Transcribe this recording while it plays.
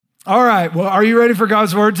All right, well, are you ready for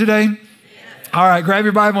God's word today? All right, grab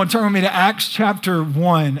your Bible and turn with me to Acts chapter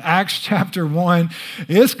 1. Acts chapter 1.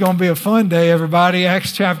 It's going to be a fun day, everybody.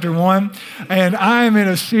 Acts chapter 1. And I am in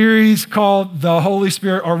a series called The Holy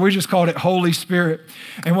Spirit, or we just called it Holy Spirit.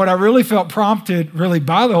 And what I really felt prompted, really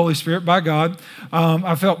by the Holy Spirit, by God,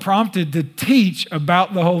 I felt prompted to teach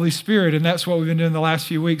about the Holy Spirit. And that's what we've been doing the last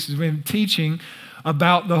few weeks, is we've been teaching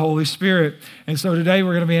about the Holy Spirit. And so today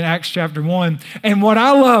we're going to be in Acts chapter 1. And what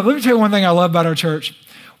I love, let me tell you one thing I love about our church.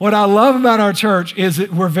 What I love about our church is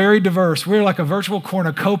that we're very diverse. We're like a virtual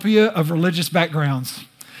cornucopia of religious backgrounds.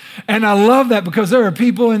 And I love that because there are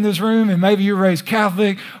people in this room, and maybe you were raised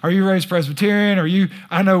Catholic, or you were raised Presbyterian,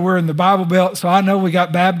 I know we're in the Bible Belt, so I know we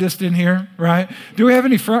got Baptist in here, right? Do we have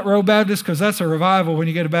any front row Baptists? Because that's a revival when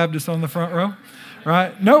you get a Baptist on the front row,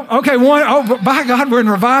 right? No? Okay, one. Oh, by God, we're in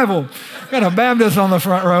revival. Got a Baptist on the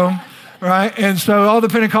front row. Right? And so all the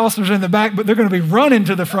Pentecostals are in the back, but they're going to be running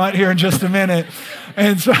to the front here in just a minute.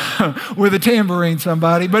 And so with a tambourine,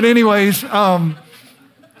 somebody. But anyways, but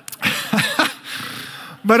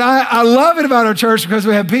I love it about our church because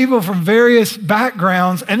we have people from various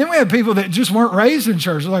backgrounds, and then we have people that just weren't raised in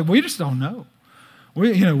church. They're like, we just don't know.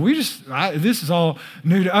 This is all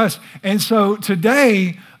new to us. And so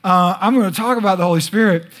today, I'm going to talk about the Holy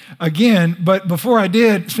Spirit again, but before I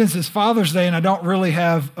did, since it's Father's Day and I don't really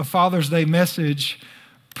have a Father's Day message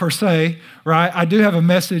per se, right? I do have a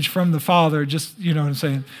message from the Father, just, you know what I'm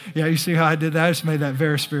saying? Yeah, you see how I did that? I just made that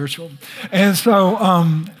very spiritual. And so,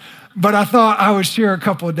 but I thought I would share a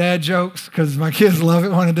couple of dad jokes because my kids love it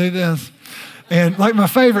when I do this. And like my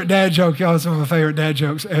favorite dad joke, y'all, some of my favorite dad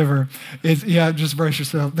jokes ever is, just brace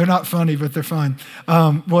yourself. They're not funny, but they're fun.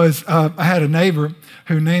 I had a neighbor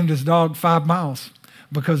who named his dog 5 Miles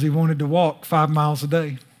because he wanted to walk 5 miles a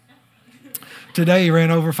day. Today he ran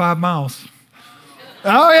over 5 miles.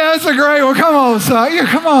 Oh yeah, that's a great one. Come on, son. Yeah,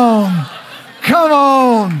 come on. Come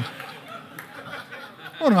on.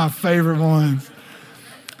 One of my favorite ones.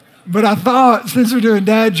 But I thought, since we're doing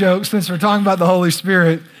dad jokes, since we're talking about the Holy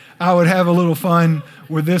Spirit, I would have a little fun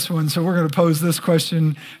with this one. So we're going to pose this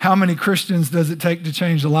question. How many Christians does it take to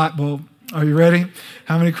change the light bulb? Are you ready?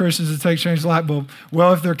 How many Christians does it take to change the light bulb?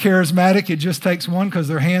 Well, if they're charismatic, it just takes one because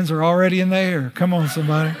their hands are already in the air. Come on,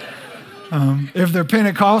 somebody. If they're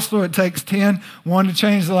Pentecostal, it takes 10, 1 to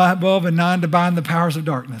change the light bulb and 9 to bind the powers of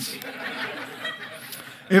darkness.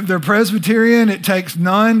 If they're Presbyterian, it takes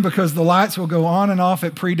none because the lights will go on and off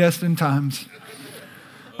at predestined times.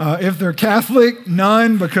 If they're Catholic,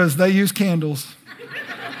 none because they use candles.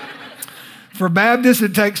 For Baptists,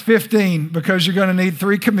 it takes 15 because you're going to need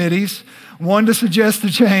 3 committees, 1 to suggest the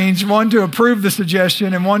change, 1 to approve the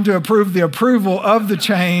suggestion, and 1 to approve the approval of the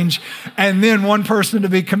change, and then 1 person to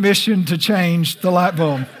be commissioned to change the light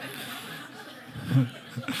bulb.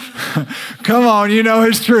 Come on, you know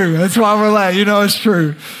it's true. That's why we're laughing. You know it's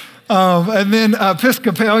true. And then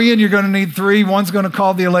Episcopalian, you're going to need 3. 1's going to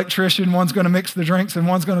call the electrician, 1's going to mix the drinks, and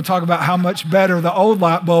 1's going to talk about how much better the old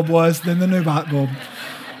light bulb was than the new light bulb.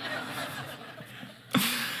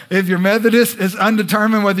 If you're Methodist, it's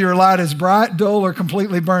undetermined whether your light is bright, dull, or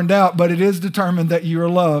completely burned out, but it is determined that you are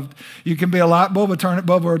loved. You can be a light bulb, a turnip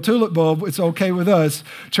bulb, or a tulip bulb. It's okay with us.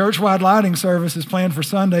 Church-wide lighting service is planned for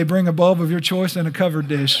Sunday. Bring a bulb of your choice and a covered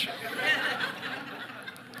dish.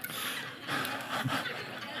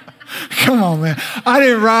 Come on, man. I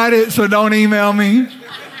didn't write it, so don't email me.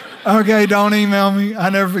 Okay, don't email me. I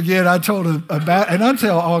never forget. I told and I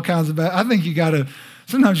tell all kinds of I think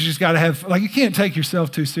sometimes you just got to have, you can't take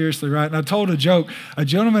yourself too seriously, right? And I told a joke, a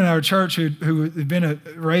gentleman in our church who had been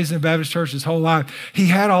raised in a Baptist church his whole life, he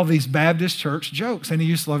had all these Baptist church jokes, and he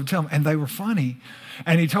used to love to tell them, and they were funny.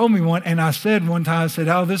 And he told me one, and I said one time,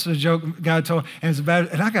 oh, this is a joke a guy told, and it was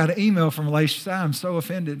about, and I got an email from Alicia, she said, I'm so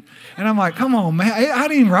offended. And I'm like, come on, man, I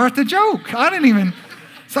didn't even write the joke. I didn't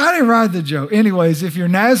write the joke. Anyways, if you're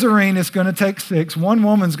Nazarene, it's going to take 6. 1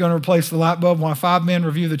 woman's going to replace the light bulb while 5 men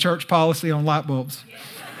review the church policy on light bulbs.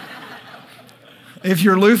 If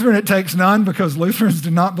you're Lutheran, it takes none because Lutherans do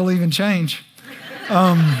not believe in change.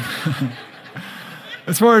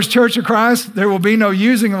 As far as Church of Christ, there will be no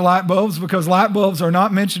using of light bulbs because light bulbs are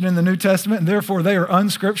not mentioned in the New Testament, and therefore they are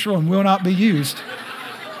unscriptural and will not be used.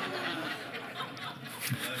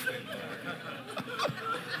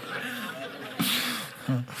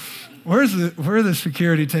 Where are the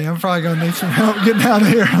security team? I'm probably going to need some help getting out of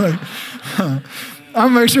here. I'm going to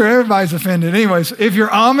make sure everybody's offended. Anyways, if you're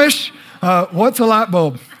Amish, what's a light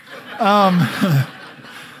bulb?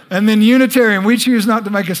 And then Unitarian, we choose not to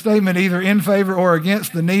make a statement either in favor or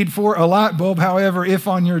against the need for a light bulb. However, if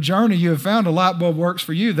on your journey you have found a light bulb works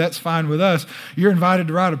for you, that's fine with us. You're invited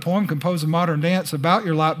to write a poem, compose a modern dance about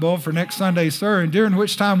your light bulb for next Sunday's sermon, during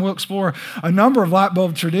which time we'll explore a number of light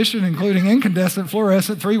bulb traditions, including incandescent,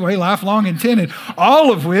 fluorescent, three-way, lifelong, and tinted,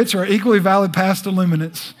 all of which are equally valid past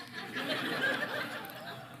illuminance.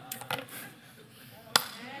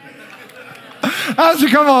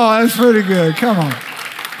 Come on, that's pretty good. Come on.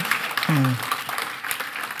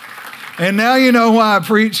 And now you know why I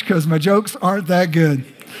preach, because my jokes aren't that good.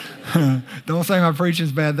 Don't say my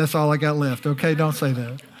preaching's bad. That's all I got left. Okay, don't say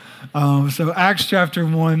that. So Acts chapter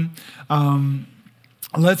 1.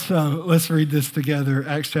 Let's read this together.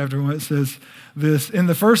 Acts chapter 1. It says this: in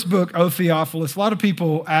the first book, O Theophilus. A lot of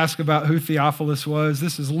people ask about who Theophilus was.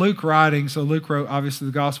 This is Luke writing. So Luke wrote, obviously,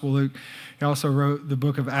 the Gospel of Luke. He also wrote the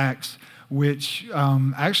book of Acts, which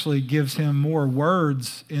actually gives him more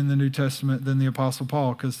words in the New Testament than the Apostle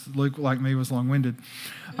Paul, because Luke, like me, was long-winded.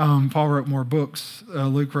 Paul wrote more books.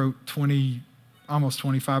 Luke wrote almost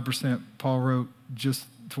 25%. Paul wrote just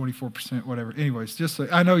 24%, whatever. Anyways,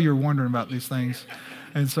 I know you're wondering about these things,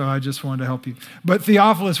 and so I just wanted to help you. But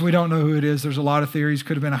Theophilus, we don't know who it is. There's a lot of theories.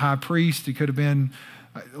 Could have been a high priest. He could have been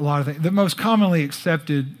a lot of things. The most commonly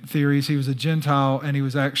accepted theories, he was a Gentile, and he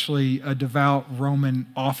was actually a devout Roman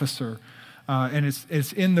officer. And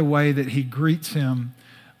it's in the way that he greets him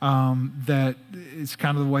that it's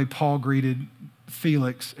kind of the way Paul greeted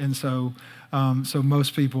Felix. And so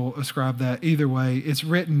most people ascribe that. Either way, it's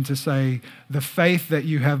written to say the faith that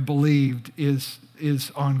you have believed is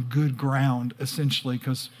on good ground, essentially,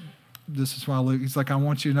 because this is why Luke, he's like, I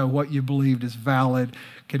want you to know what you believed is valid.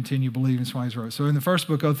 Continue believing. That's why he's wrote. So in the first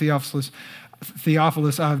book, O Theophilus,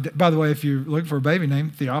 by the way, if you're looking for a baby name,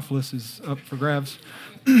 Theophilus is up for grabs.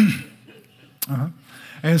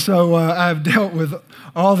 And so I've dealt with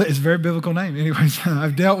all that. It's a very biblical name. Anyways,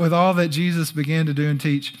 I've dealt with all that Jesus began to do and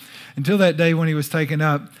teach until that day when he was taken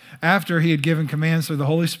up, after he had given commands through the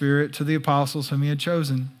Holy Spirit to the apostles whom he had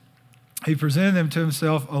chosen. He presented them to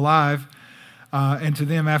himself alive and to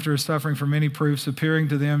them after his suffering for many proofs, appearing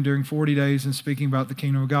to them during 40 days and speaking about the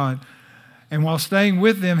kingdom of God. And while staying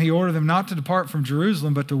with them, he ordered them not to depart from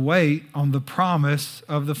Jerusalem, but to wait on the promise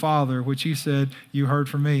of the Father, which he said, you heard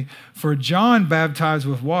from me. For John baptized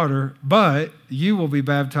with water, but you will be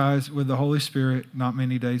baptized with the Holy Spirit not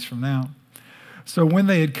many days from now. So when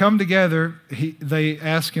they had come together, they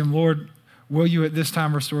asked him, Lord, will you at this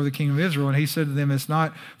time restore the kingdom of Israel? And he said to them, it's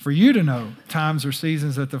not for you to know times or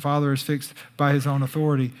seasons that the Father has fixed by his own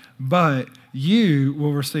authority, but you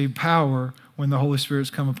will receive power when the Holy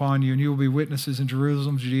Spirit's come upon you, and you will be witnesses in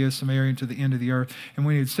Jerusalem, Judea, Samaria, and to the end of the earth. And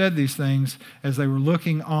when he had said these things, as they were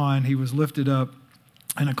looking on, he was lifted up,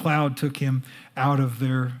 and a cloud took him out of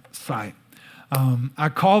their sight. I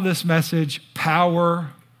call this message powerful.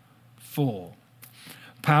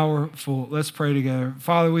 Powerful. Let's pray together.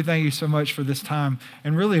 Father, we thank you so much for this time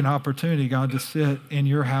and really an opportunity, God, to sit in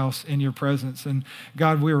your house, in your presence. And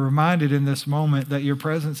God, we're reminded in this moment that your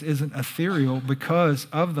presence isn't ethereal. Because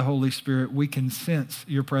of the Holy Spirit, we can sense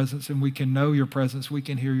your presence and we can know your presence. We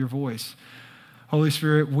can hear your voice. Holy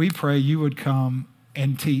Spirit, we pray you would come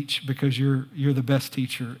and teach, because you're the best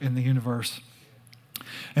teacher in the universe.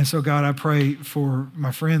 And so, God, I pray for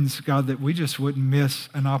my friends, God, that we just wouldn't miss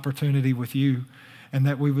an opportunity with you, and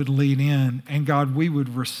that we would lean in. And God, we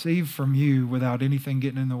would receive from you without anything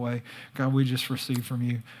getting in the way. God, we just receive from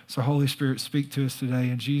you. So Holy Spirit, speak to us today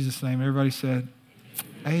in Jesus' name. Everybody said,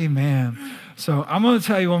 amen. So I'm going to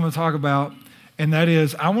tell you what I'm going to talk about, and that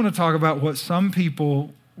is I want to talk about what some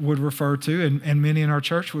people would refer to, and many in our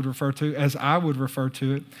church would refer to, as I would refer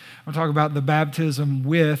to it. I'm going to talk about the baptism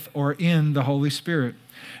with or in the Holy Spirit.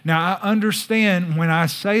 Now, I understand when I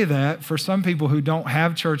say that, for some people who don't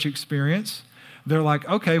have church experience, they're like,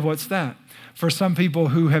 okay, what's that? For some people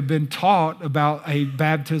who have been taught about a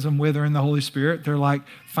baptism with or in the Holy Spirit, they're like,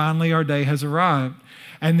 finally our day has arrived.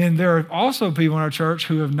 And then there are also people in our church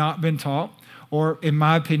who have not been taught, or in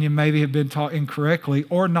my opinion, maybe have been taught incorrectly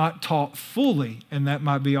or not taught fully, and that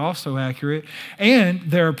might be also accurate. And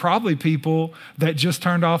there are probably people that just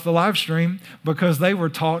turned off the live stream because they were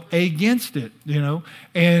taught against it, you know.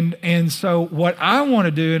 And so what I want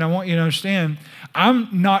to do, and I want you to understand, I'm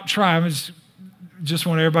not trying, just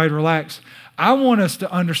want everybody to relax. I want us to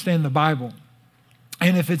understand the Bible.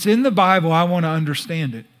 And if it's in the Bible, I want to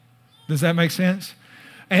understand it. Does that make sense?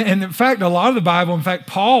 And in fact, a lot of the Bible, in fact,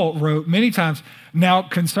 Paul wrote many times, now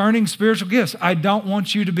concerning spiritual gifts, I don't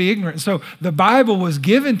want you to be ignorant. So the Bible was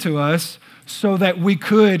given to us so that we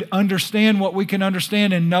could understand what we can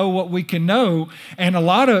understand and know what we can know. And a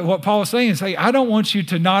lot of what Paul is saying is, hey, I don't want you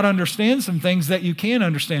to not understand some things that you can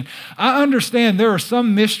understand. I understand there are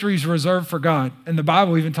some mysteries reserved for God, and the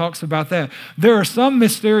Bible even talks about that. There are some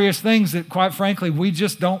mysterious things that, quite frankly, we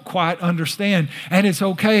just don't quite understand. And it's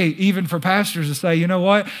okay, even for pastors, to say, you know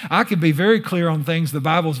what, I can be very clear on things the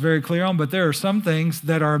Bible's very clear on, but there are some things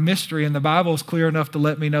that are a mystery, and the Bible is clear enough to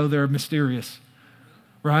let me know they're mysterious,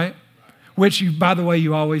 right? Which, you, by the way,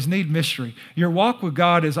 you always need mystery. Your walk with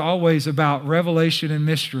God is always about revelation and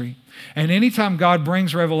mystery. And anytime God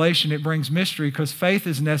brings revelation, it brings mystery, because faith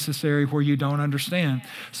is necessary where you don't understand.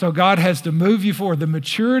 So God has to move you forward. The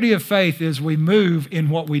maturity of faith is we move in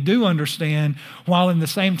what we do understand, while in the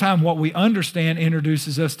same time what we understand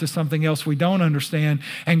introduces us to something else we don't understand.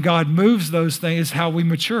 And God moves those things, how we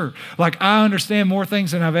mature. Like, I understand more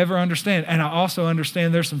things than I've ever understood. And I also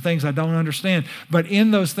understand there's some things I don't understand. But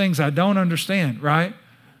in those things I don't understand, right?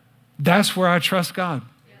 That's where I trust God.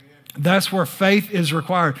 That's where faith is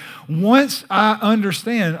required. Once I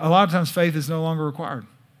understand, a lot of times faith is no longer required,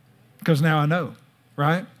 because now I know,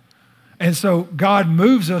 right? And so God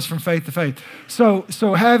moves us from faith to faith. So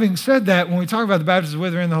having said that, when we talk about the baptism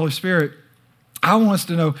with or in the Holy Spirit, I want us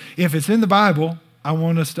to know if it's in the Bible, I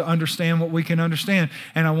want us to understand what we can understand,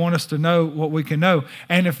 and I want us to know what we can know.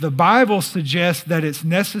 And if the Bible suggests that it's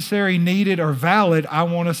necessary, needed, or valid, I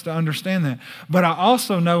want us to understand that. But I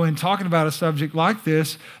also know, in talking about a subject like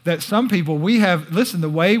this, that some people, listen, the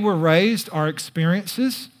way we're raised, our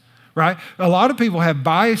experiences, right? A lot of people have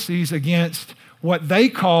biases against what they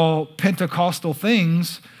call Pentecostal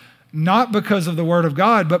things, not because of the Word of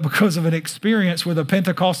God, but because of an experience with a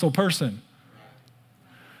Pentecostal person.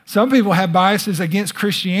 Some people have biases against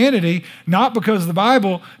Christianity, not because of the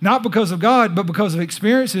Bible, not because of God, but because of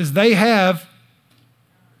experiences they have,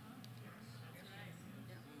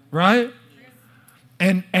 right?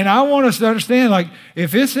 And I want us to understand, like,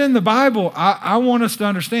 if it's in the Bible, I want us to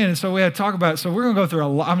understand. And so we had to talk about it. So we're going to go through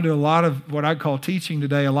I'm going to do a lot of what I call teaching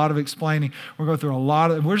today, a lot of explaining. We're going to go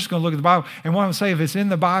through we're just going to look at the Bible. And what I'm going to say, if it's in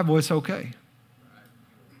the Bible, it's okay.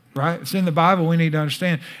 Right? It's in the Bible, we need to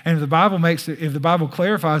understand. And if the Bible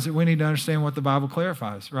clarifies it, we need to understand what the Bible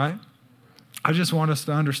clarifies, right? I just want us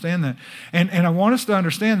to understand that. And I want us to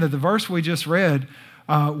understand that the verse we just read,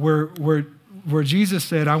 where Jesus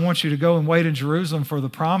said, I want you to go and wait in Jerusalem for the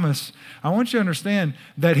promise, I want you to understand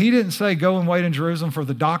that he didn't say go and wait in Jerusalem for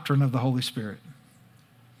the doctrine of the Holy Spirit.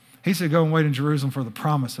 He said go and wait in Jerusalem for the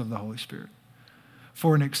promise of the Holy Spirit,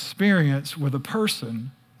 for an experience with a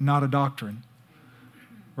person, not a doctrine.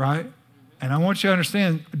 Right? And I want you to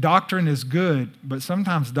understand, doctrine is good, but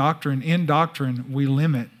sometimes in doctrine, we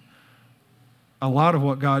limit a lot of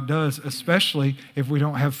what God does, especially if we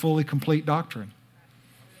don't have fully complete doctrine.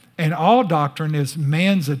 And all doctrine is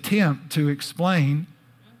man's attempt to explain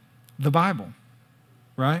the Bible,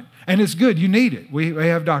 right? And it's good. You need it. We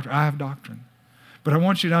have doctrine. I have doctrine. But I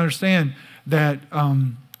want you to understand that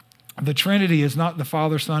the Trinity is not the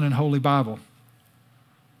Father, Son, and Holy Bible.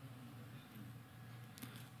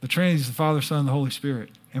 The Trinity is the Father, Son, and the Holy Spirit.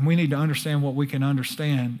 And we need to understand what we can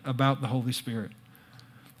understand about the Holy Spirit.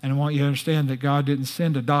 And I want you to understand that God didn't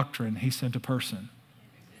send a doctrine, he sent a person.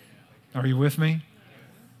 Are you with me?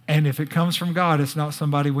 And if it comes from God, it's not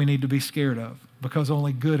somebody we need to be scared of, because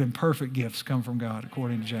only good and perfect gifts come from God,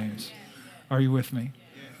 according to James. Are you with me?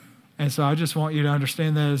 And so I just want you to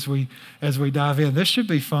understand that as we dive in. This should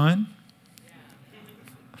be fun.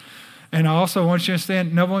 And I also want you to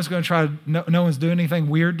understand, no one's doing anything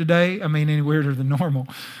weird today. I mean, any weirder than normal.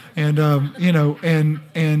 And,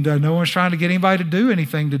 no one's trying to get anybody to do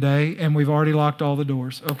anything today. And we've already locked all the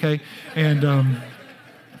doors, okay? And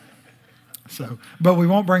but we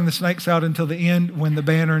won't bring the snakes out until the end when the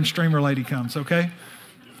banner and streamer lady comes, okay?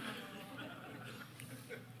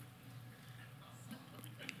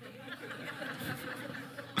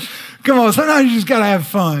 Come on, sometimes you just got to have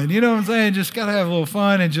fun. You know what I'm saying? Just got to have a little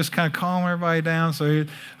fun and just kind of calm everybody down. So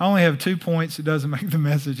I only have 2 points. It doesn't make the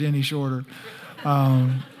message any shorter.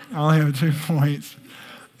 I only have 2 points.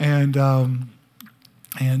 And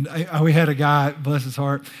we had a guy, bless his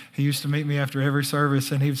heart, he used to meet me after every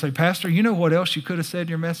service, and he would say, Pastor, you know what else you could have said in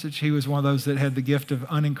your message? He was one of those that had the gift of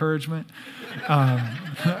unencouragement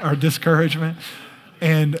or discouragement.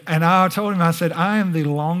 And I told him, I said, I am the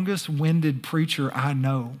longest-winded preacher I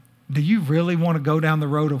know. Do you really want to go down the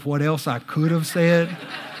road of what else I could have said?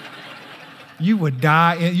 You would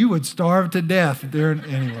die, you would starve to death.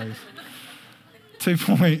 Anyways, 2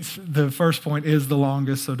 points. The first point is the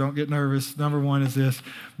longest, so don't get nervous. Number one is this.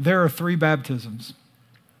 There are 3 baptisms.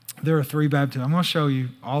 There are 3 baptisms. I'm going to show you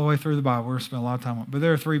all the way through the Bible. We're going to spend a lot of time on it. But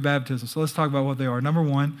there are 3 baptisms. So let's talk about what they are. Number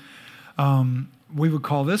one, we would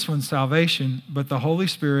call this one salvation, but the Holy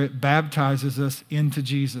Spirit baptizes us into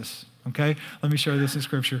Jesus. Okay? Let me show you this in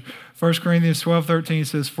Scripture. 1 Corinthians 12:13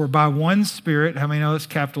 says, for by one Spirit, how many know it's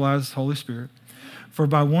capitalized Holy Spirit? For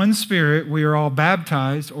by one Spirit we are all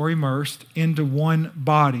baptized or immersed into one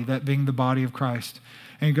body, that being the body of Christ.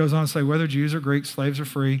 And it goes on to say, whether Jews or Greeks, slaves or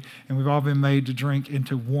free, and we've all been made to drink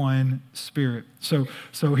into one Spirit. So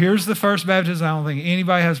here's the first baptism. I don't think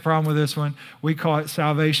anybody has a problem with this one. We call it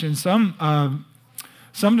salvation. Some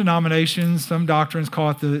denominations, some doctrines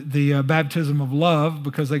call it the baptism of love,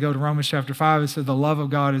 because they go to Romans chapter 5. It says the love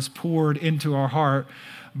of God is poured into our heart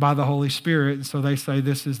by the Holy Spirit. And so they say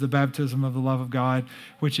this is the baptism of the love of God,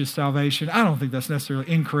 which is salvation. I don't think that's necessarily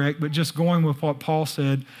incorrect, but just going with what Paul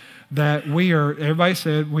said, that everybody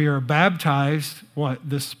said we are baptized, what?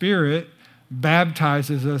 The Spirit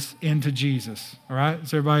baptizes us into Jesus. All right?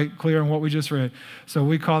 Is everybody clear on what we just read? So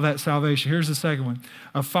we call that salvation. Here's the second one.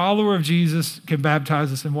 A follower of Jesus can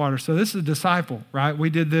baptize us in water. So this is a disciple, right? We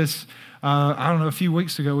did this, a few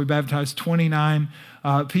weeks ago. We baptized 29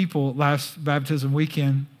 people last baptism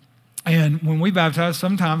weekend. And when we baptize,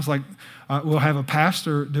 sometimes we'll have a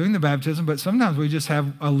pastor doing the baptism, but sometimes we just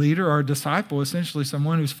have a leader or a disciple, essentially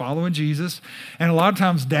someone who's following Jesus. And a lot of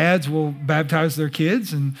times dads will baptize their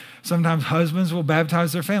kids, and sometimes husbands will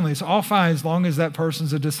baptize their family. It's all fine as long as that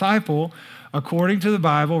person's a disciple according to the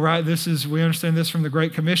Bible, right? We understand this from the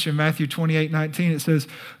Great Commission, Matthew 28:19. It says,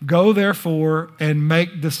 go therefore and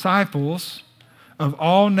make disciples of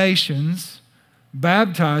all nations,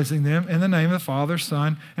 baptizing them in the name of the Father,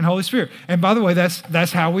 Son, and Holy Spirit. And by the way,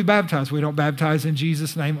 that's how we baptize. We don't baptize in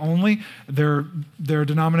Jesus' name only. There are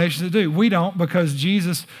denominations that do. We don't, because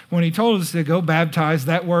Jesus, when he told us to go baptize,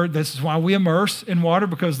 that word, this is why we immerse in water,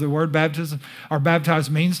 because the word baptism or baptize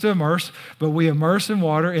means to immerse, but we immerse in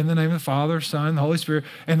water in the name of the Father, Son, and the Holy Spirit.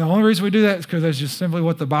 And the only reason we do that is because that's just simply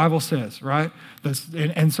what the Bible says, right?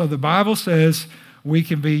 And so the Bible says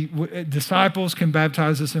disciples can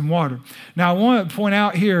baptize us in water. Now, I want to point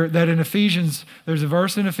out here that in Ephesians, there's a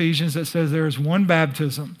verse in Ephesians that says there is one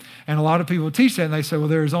baptism. And a lot of people teach that, and they say, well,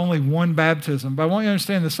 there is only one baptism. But I want you to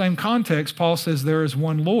understand the same context. Paul says there is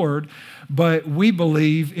one Lord, but we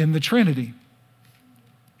believe in the Trinity.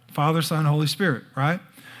 Father, Son, Holy Spirit, right?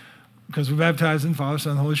 Because we baptize in the Father,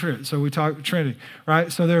 Son, and Holy Spirit. So we talk Trinity,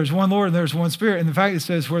 right? So there's one Lord and there's one Spirit. And the fact it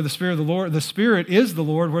says where the Spirit is the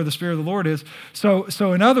Lord, where the Spirit of the Lord is. So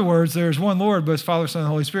in other words, there's one Lord, but it's Father, Son, and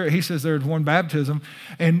Holy Spirit. He says there's one baptism.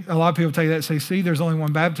 And a lot of people take that and say, see, there's only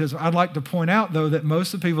one baptism. I'd like to point out, though, that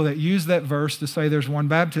most of the people that use that verse to say there's one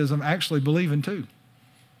baptism actually believe in two.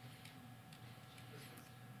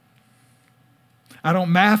 I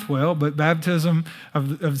don't math well, but baptism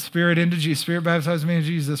of Spirit into Jesus, Spirit baptizes me in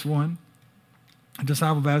Jesus, one.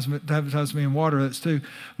 Disciple baptizes me in water, that's two.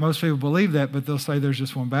 Most people believe that, but they'll say there's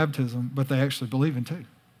just one baptism, but they actually believe in two.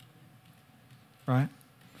 Right?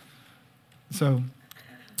 So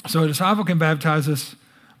a disciple can baptize us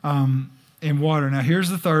in water. Now,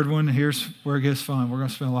 here's the third one. Here's where it gets fun. We're going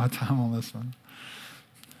to spend a lot of time on this one.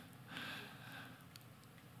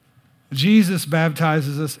 Jesus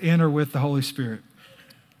baptizes us in or with the Holy Spirit.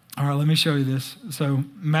 All right, let me show you this. So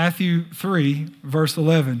Matthew 3, verse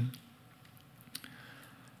 11.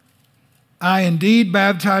 I indeed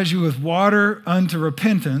baptize you with water unto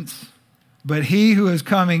repentance, but he who is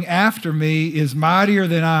coming after me is mightier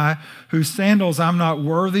than I, whose sandals I'm not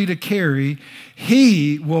worthy to carry.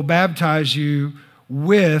 He will baptize you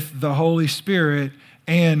with the Holy Spirit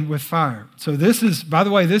and with fire. So this is, by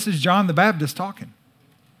the way, this is John the Baptist talking.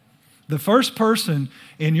 The first person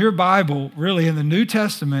in your Bible, really in the New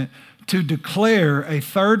Testament, to declare a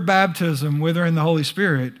third baptism with or in the Holy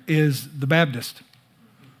Spirit is the Baptist.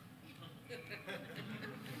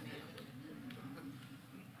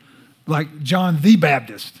 Like John the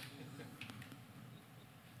Baptist.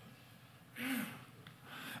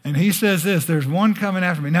 And he says this, there's one coming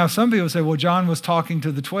after me. Now, some people say, well, John was talking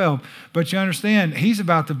to the 12. But you understand, he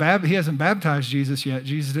hasn't baptized Jesus yet.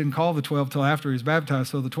 Jesus didn't call the 12 till after he was baptized,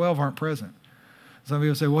 so the 12 aren't present. Some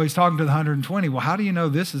people say, well, he's talking to the 120. Well, how do you know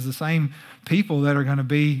this is the same people that are going to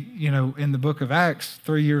be, in the book of Acts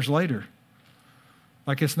 3 years later?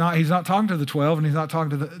 Like he's not talking to the 12 and he's not talking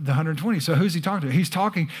to the 120. So who's he talking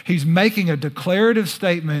to? He's making a declarative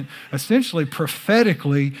statement, essentially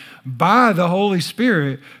prophetically by the Holy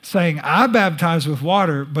Spirit, saying, I baptize with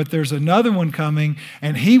water, but there's another one coming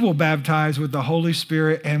and he will baptize with the Holy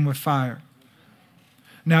Spirit and with fire.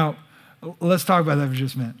 Now, let's talk about that for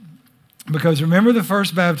just a minute. Because remember the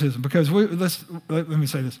first baptism, because let me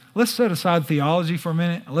say this. Let's set aside theology for a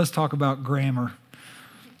minute. Let's talk about grammar.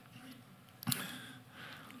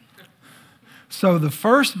 So the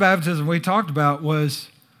first baptism we talked about was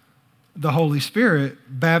the Holy Spirit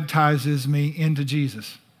baptizes me into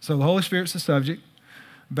Jesus. So the Holy Spirit's the subject,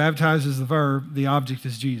 baptizes the verb, the object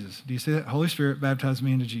is Jesus. Do you see that? Holy Spirit baptized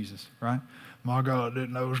me into Jesus, right? My God, I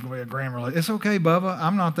didn't know it was going to be a grammar. It's okay, Bubba.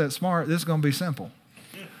 I'm not that smart. This is going to be simple.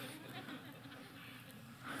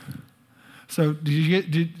 So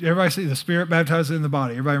did everybody see the Spirit baptized in the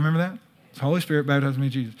body? Everybody remember that? The Holy Spirit baptized me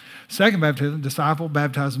in Jesus. Second baptism, disciple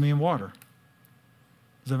baptized me in water.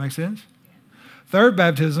 Does that make sense? Third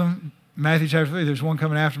baptism, Matthew chapter 3, there's one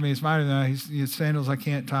coming after me. It's mightier than I. His sandals I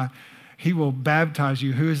can't tie. He will baptize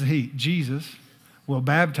you. Who is he? Jesus will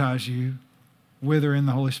baptize you with or in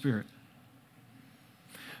the Holy Spirit.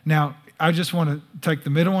 Now, I just want to take the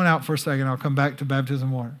middle one out for a second. I'll come back to baptism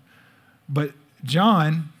in water. But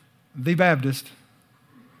John, the Baptist,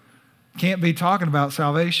 can't be talking about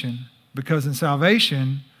salvation because in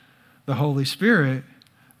salvation, the Holy Spirit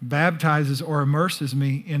baptizes or immerses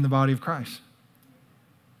me in the body of Christ.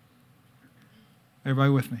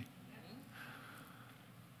 Everybody with me?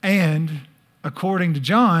 And according to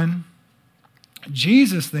John,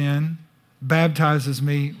 Jesus then baptizes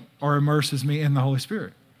me or immerses me in the Holy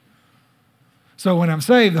Spirit. So when I'm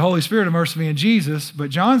saved, the Holy Spirit immerses me in Jesus, but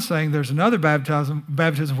John's saying there's another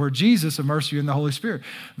baptism where Jesus immerses you in the Holy Spirit.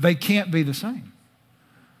 They can't be the same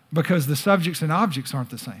because the subjects and objects aren't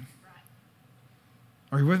the same.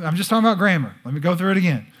 Are you with me? I'm just talking about grammar. Let me go through it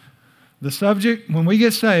again. The subject, when we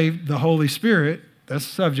get saved, the Holy Spirit, that's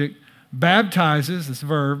the subject, baptizes, this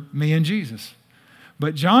verb, me and Jesus.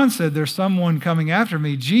 But John said there's someone coming after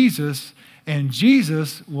me, Jesus, and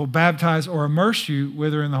Jesus will baptize or immerse you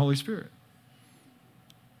with or in the Holy Spirit.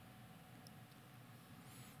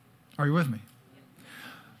 Are you with me?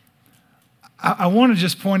 I want to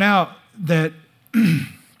just point out that,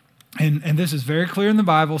 and this is very clear in the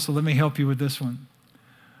Bible, so let me help you with this one.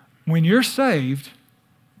 When you're saved,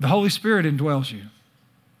 the Holy Spirit indwells you.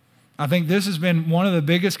 I think this has been one of the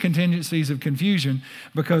biggest contingencies of confusion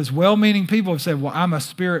because well-meaning people have said, well, I'm a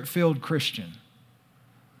Spirit-filled Christian.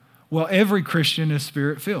 Well, every Christian is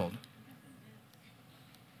Spirit-filled.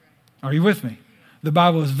 Are you with me? The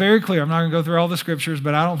Bible is very clear. I'm not going to go through all the scriptures,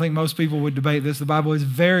 but I don't think most people would debate this. The Bible is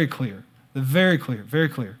very clear, very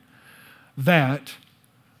clear, that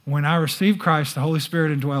when I receive Christ, the Holy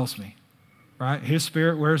Spirit indwells me, right? His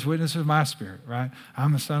Spirit bears witness with my spirit, right?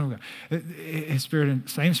 I'm the Son of God. His Spirit,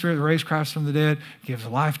 same Spirit that raised Christ from the dead, gives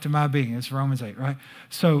life to my being. It's Romans 8, right?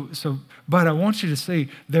 But I want you to see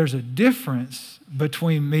there's a difference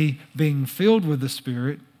between me being filled with the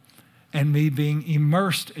Spirit and me being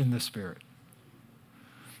immersed in the Spirit.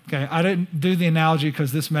 Okay, I didn't do the analogy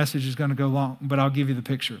because this message is going to go long, but I'll give you the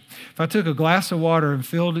picture. If I took a glass of water and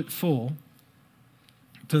filled it full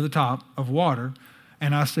to the top of water,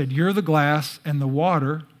 and I said, you're the glass and the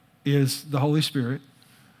water is the Holy Spirit,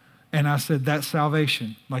 and I said, that's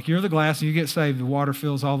salvation. Like you're the glass and you get saved, the water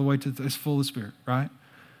fills all the way to it's full of Spirit, right?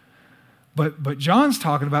 But John's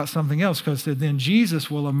talking about something else because it said, then Jesus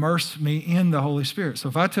will immerse me in the Holy Spirit. So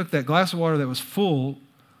if I took that glass of water that was full,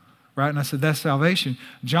 right? And I said, that's salvation.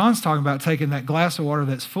 John's talking about taking that glass of water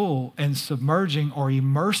that's full and submerging or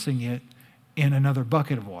immersing it in another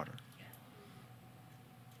bucket of water.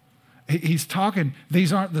 He's talking,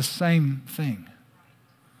 these aren't the same thing.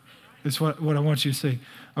 It's what I want you to see.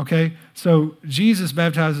 Okay? So Jesus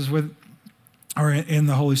baptizes with, or in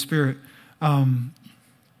the Holy Spirit.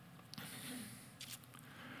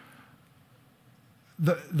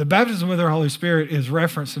 The baptism with the Holy Spirit is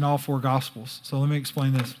referenced in all four Gospels. So let me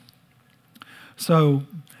explain this. So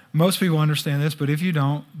most people understand this, but if you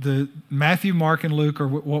don't, the Matthew, Mark, and Luke are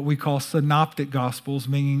what we call synoptic Gospels,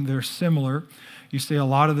 meaning they're similar. You see a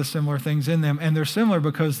lot of the similar things in them, and they're similar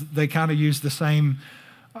because they kind of use the same,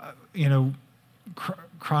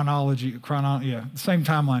 chronology, same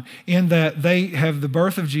timeline, in that they have the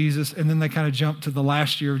birth of Jesus, and then they kind of jump to the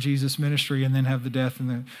last year of Jesus' ministry, and then have the death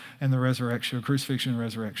and the resurrection, or crucifixion and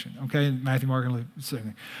resurrection. Okay, Matthew, Mark, and Luke.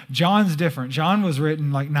 John's different. John was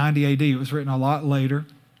written like 90 AD. It was written a lot later.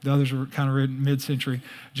 The others were kind of written mid-century.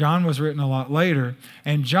 John was written a lot later,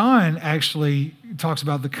 and John actually talks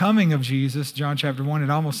about the coming of Jesus. John chapter 1, it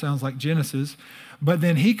almost sounds like Genesis. But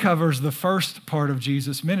then he covers the first part of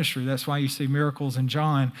Jesus' ministry. That's why you see miracles in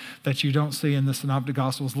John that you don't see in the Synoptic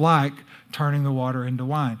Gospels, like turning the water into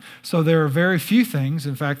wine. So there are very few things.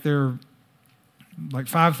 In fact, there are like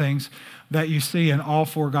 5 things that you see in all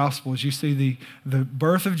 4 Gospels. You see the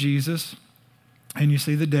birth of Jesus, and you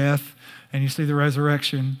see the death, and you see the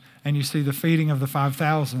resurrection, and you see the feeding of the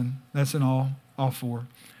 5,000. That's in all 4.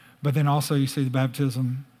 But then also you see the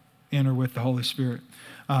baptism enter with the Holy Spirit.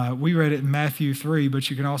 We read it in Matthew 3, but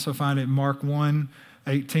you can also find it in Mark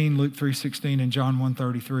 1:18, Luke 3:16, and John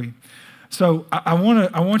 1:33. So I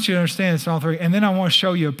want you to understand Psalm 3, and then I want to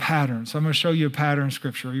show you a pattern. So I'm going to show you a pattern in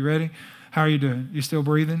Scripture. Are you ready? How are you doing? You still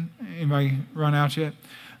breathing? Anybody run out yet?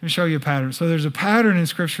 Let me show you a pattern. So there's a pattern in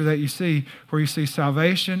Scripture that you see where you see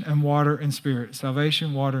salvation and water and spirit.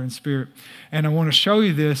 Salvation, water, and spirit. And I want to show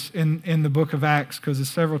you this in the book of Acts, because it's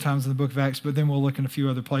several times in the book of Acts, but then we'll look in a few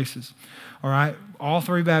other places. All right? All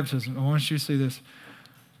three baptisms. I want you to see this.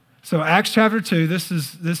 So Acts chapter 2, this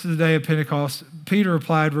is the day of Pentecost. Peter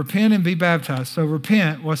replied, repent and be baptized. So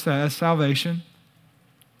repent, what's that? That's salvation,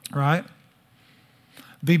 right?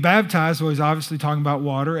 Be baptized, well, he's obviously talking about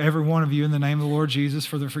water. Every one of you in the name of the Lord Jesus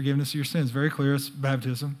for the forgiveness of your sins. Very clear, it's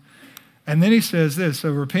baptism. And then he says this,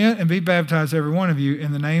 so repent and be baptized, every one of you,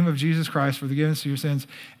 in the name of Jesus Christ for the forgiveness of your sins,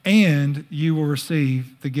 and you will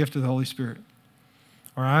receive the gift of the Holy Spirit.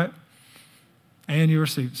 All right? And you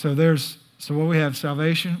receive. So what we have,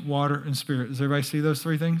 salvation, water, and spirit. Does everybody see those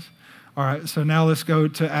three things? All right, so now let's go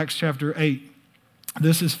to Acts chapter 8.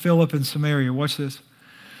 This is Philip in Samaria. Watch this.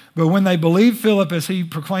 But when they believed Philip as he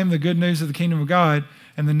proclaimed the good news of the kingdom of God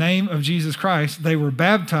in the name of Jesus Christ, they were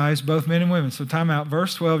baptized, both men and women. So time out.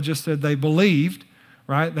 Verse 12 just said they believed,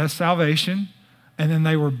 right? That's salvation. And then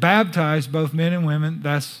they were baptized, both men and women.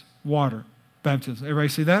 That's water, baptism. Everybody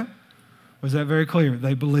see that? Was that very clear?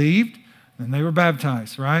 They believed, and they were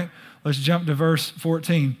baptized, right? Let's jump to verse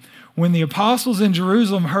 14. When the apostles in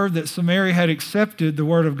Jerusalem heard that Samaria had accepted the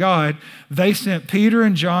word of God, they sent Peter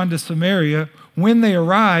and John to Samaria. When they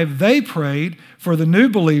arrived, they prayed for the new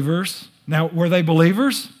believers. Now, were they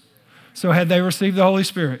believers? So had they received the Holy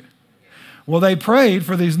Spirit? Well, they prayed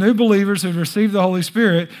for these new believers who had received the Holy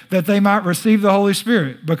Spirit that they might receive the Holy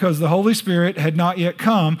Spirit, because the Holy Spirit had not yet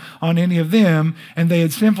come on any of them, and they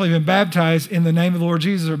had simply been baptized in the name of the Lord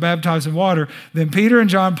Jesus, or baptized in water. Then Peter and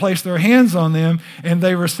John placed their hands on them, and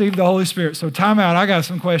they received the Holy Spirit. So time out, I got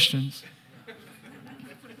some questions.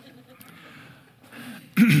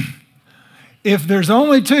 If there's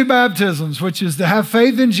only two baptisms, which is to have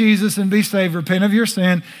faith in Jesus and be saved, repent of your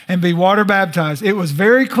sin, and be water baptized, it was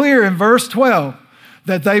very clear in verse 12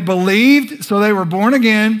 that they believed, so they were born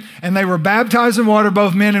again, and they were baptized in water,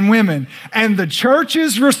 both men and women. And the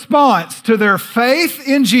church's response to their faith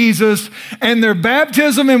in Jesus and their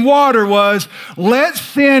baptism in water was, let's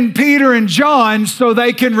send Peter and John so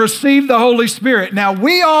they can receive the Holy Spirit. Now,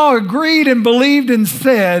 we all agreed and believed and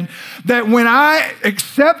said that when I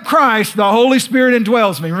accept Christ, the Holy Spirit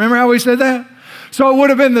indwells me. Remember how we said that? So it would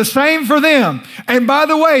have been the same for them. And by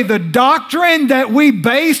the way, the doctrine that we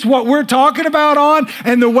base what we're talking about on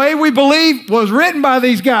and the way we believe was written by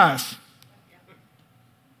these guys.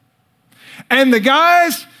 And the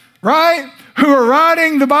guys, right, who are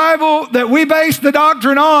writing the Bible that we base the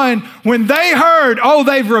doctrine on, when they heard, oh,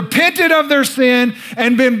 they've repented of their sin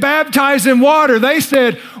and been baptized in water, they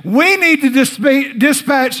said, we need to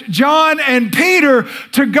dispatch John and Peter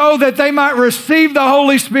to go that they might receive the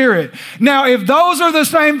Holy Spirit. Now, if those are the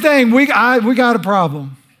same thing, we got a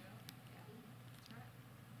problem.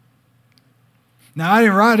 Now, I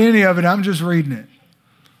didn't write any of it. I'm just reading it.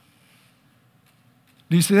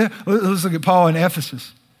 Do you see that? Let's look at Paul in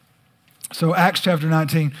Ephesus. So Acts chapter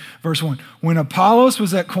 19, verse 1. When Apollos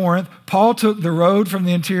was at Corinth, Paul took the road from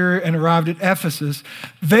the interior and arrived at Ephesus.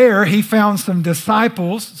 There he found some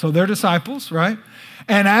disciples, so they're disciples, right?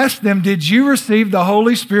 And asked them, did you receive the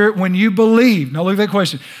Holy Spirit when you believed? Now look at that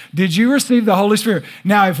question. Did you receive the Holy Spirit?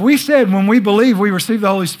 Now if we said when we believe we receive the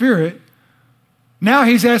Holy Spirit, now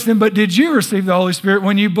he's asking them, but did you receive the Holy Spirit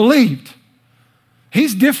when you believed?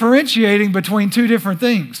 He's differentiating between two different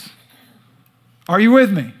things. Are you with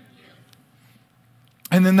me?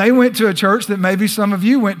 And then they went to a church that maybe some of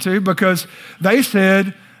you went to, because they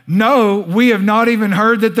said, no, we have not even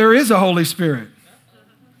heard that there is a Holy Spirit.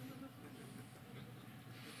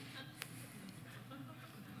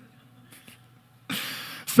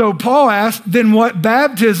 So Paul asked, then what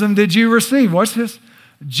baptism did you receive? Watch this.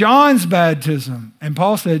 John's baptism. And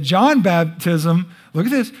Paul said, John's baptism, look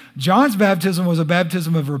at this. John's baptism was a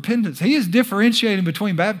baptism of repentance. He is differentiating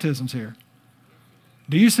between baptisms here.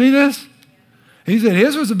 Do you see this? He said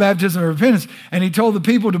his was a baptism of repentance, and he told the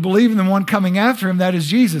people to believe in the one coming after him, that is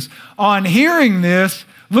Jesus. On hearing this,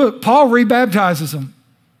 look, Paul rebaptizes them.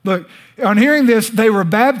 Look, on hearing this, they were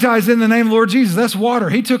baptized in the name of the Lord Jesus. That's water.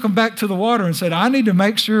 He took them back to the water and said, I need to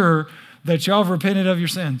make sure that y'all have repented of your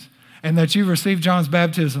sins and that you received John's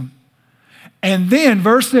baptism. And then,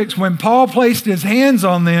 verse 6, when Paul placed his hands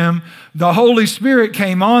on them, the Holy Spirit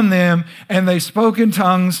came on them, and they spoke in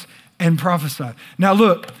tongues and prophesied. Now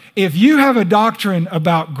look, if you have a doctrine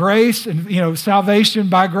about grace and salvation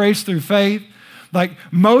by grace through faith, Like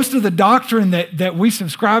most of the doctrine that we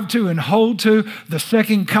subscribe to and hold to, the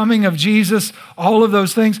second coming of Jesus, all of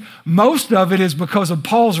those things, most of it is because of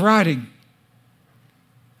Paul's writing.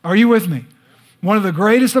 Are you with me? One of the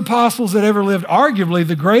greatest apostles that ever lived, arguably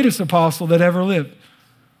the greatest apostle that ever lived.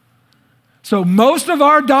 So most of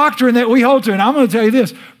our doctrine that we hold to, and I'm going to tell you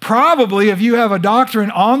this, probably if you have a doctrine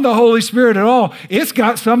on the Holy Spirit at all, it's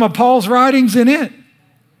got some of Paul's writings in it.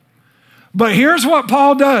 But here's what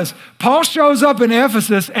Paul does. Paul shows up in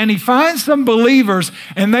Ephesus and he finds some believers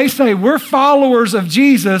and they say, we're followers of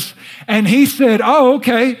Jesus. And he said, oh,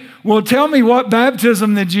 okay, well, tell me what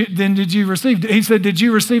baptism did you receive? He said, did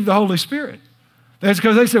you receive the Holy Spirit? That's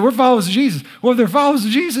because they said, we're followers of Jesus. Well, if they're followers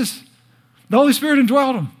of Jesus, the Holy Spirit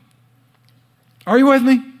indwelled them. Are you with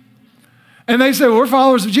me? And they said, well, we're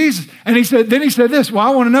followers of Jesus. And then he said this, well,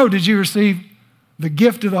 I want to know, did you receive the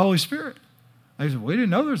gift of the Holy Spirit? They said, we didn't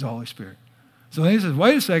know there was a Holy Spirit. So then he says,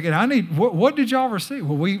 wait a second, what did y'all receive?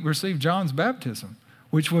 Well, we received John's baptism,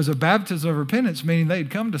 which was a baptism of repentance, meaning they'd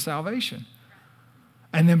come to salvation.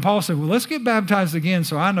 And then Paul said, well, let's get baptized again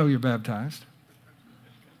so I know you're baptized.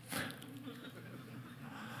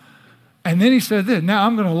 And then he said this, now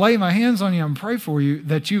I'm going to lay my hands on you and pray for you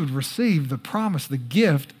that you would receive the promise, the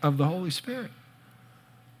gift of the Holy Spirit.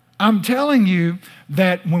 I'm telling you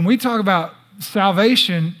that when we talk about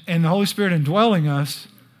salvation and the Holy Spirit indwelling us,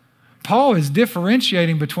 Paul is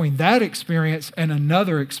differentiating between that experience and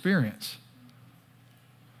another experience.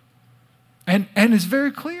 And it's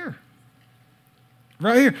very clear.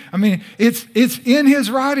 Right here. I mean, it's in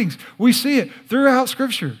his writings. We see it throughout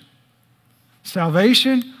Scripture.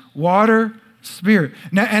 Salvation, water, Spirit.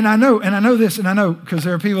 Now, and I know this, and I know because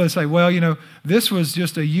there are people that say, well, this was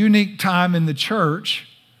just a unique time in the church.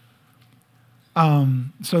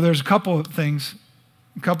 So there's a couple of things,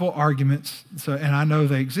 a couple arguments, and I know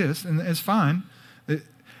they exist, and it's fine.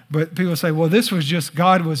 But people say, well, this was just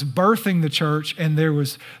God was birthing the church, and there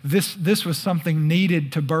was this was something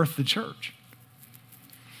needed to birth the church.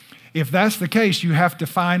 If that's the case, you have to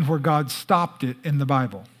find where God stopped it in the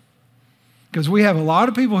Bible. Because we have a lot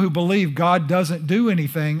of people who believe God doesn't do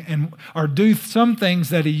anything or do some things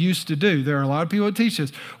that he used to do. There are a lot of people that teach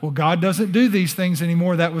us, well, God doesn't do these things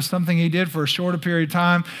anymore. That was something he did for a shorter period of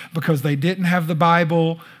time because they didn't have the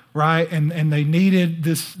Bible, right? And they needed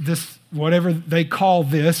this whatever they call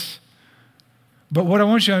this. But what I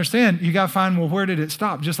want you to understand, you got to find, well, where did it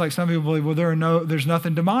stop? Just like some people believe, well, there's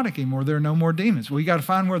nothing demonic anymore. There are no more demons. Well, you got to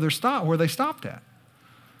find where they stopped at,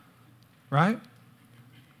 right?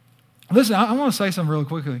 Listen, I want to say something really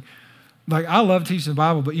quickly. Like, I love teaching the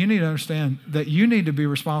Bible, but you need to understand that you need to be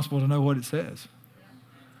responsible to know what it says.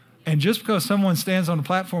 And just because someone stands on a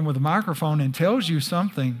platform with a microphone and tells you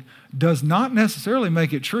something does not necessarily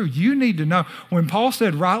make it true. You need to know. When Paul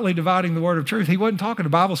said rightly dividing the word of truth, he wasn't talking to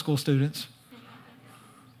Bible school students.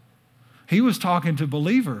 He was talking to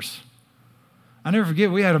believers. I never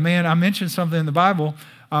forget, we had a man, I mentioned something in the Bible,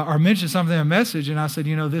 or mentioned something in a message, and I said,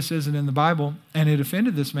 this isn't in the Bible, and it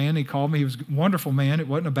offended this man. He called me. He was a wonderful man. It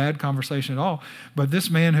wasn't a bad conversation at all. But this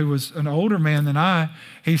man who was an older man than I,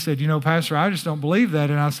 he said, Pastor, I just don't believe that.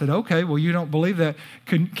 And I said, okay, well, you don't believe that.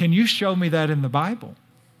 Can you show me that in the Bible?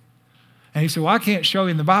 And he said, well, I can't show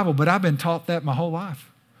you in the Bible, but I've been taught that my whole life.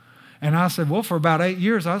 And I said, well, for about 8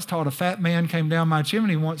 years, I was taught a fat man came down my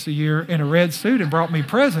chimney once a year in a red suit and brought me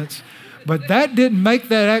presents. But that didn't make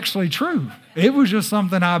that actually true. It was just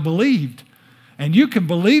something I believed. And you can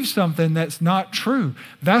believe something that's not true.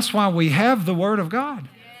 That's why we have the Word of God.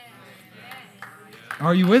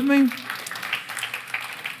 Are you with me?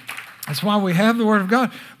 That's why we have the Word of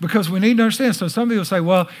God, because we need to understand. So some people say,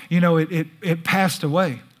 well, it passed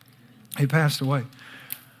away. It passed away.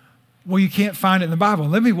 Well, you can't find it in the Bible.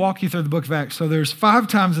 Let me walk you through the book of Acts. So there's 5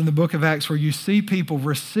 times in the book of Acts where you see people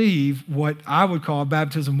receive what I would call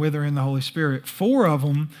baptism with or in the Holy Spirit. 4 of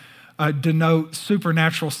them denote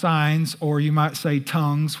supernatural signs, or you might say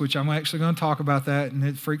tongues, which I'm actually going to talk about that, and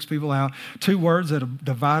it freaks people out. 2 words that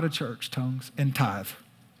divide a church, tongues and tithe.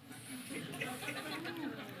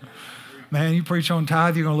 Man, you preach on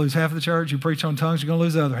tithe, you're going to lose half of the church. You preach on tongues, you're going to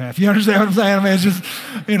lose the other half. You understand what I'm saying? I mean, it's just,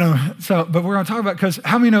 but we're going to talk about, because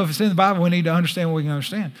how many know if it's in the Bible, we need to understand what we can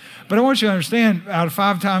understand. But I want you to understand, out of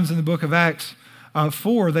 5 times in the book of Acts,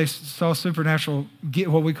 4, they saw supernatural,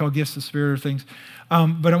 what we call gifts of spirit or things.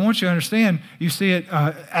 But I want you to understand, you see it,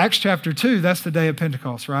 Acts chapter 2, that's the day of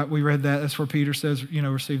Pentecost, right? We read that. That's where Peter says,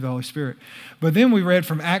 receive the Holy Spirit. But then we read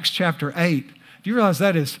from Acts chapter 8. Do you realize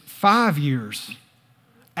that is 5 years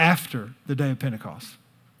after the day of Pentecost?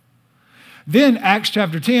 Then Acts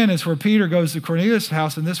chapter 10 is where Peter goes to Cornelius'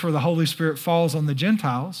 house, and this is where the Holy Spirit falls on the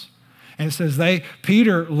Gentiles. And it says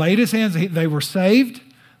Peter laid his hands, they were saved,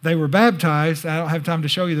 They were baptized. I don't have time to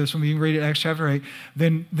show you this one, but you can read it, Acts chapter 8.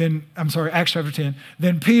 Acts chapter 10.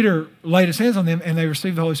 Then Peter laid his hands on them, and they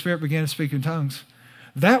received the Holy Spirit, began to speak in tongues.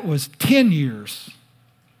 That was 10 years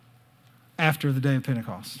after the day of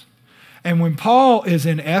Pentecost. And when Paul is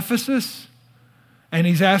in Ephesus, and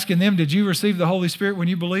he's asking them, did you receive the Holy Spirit when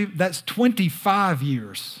you believed? That's 25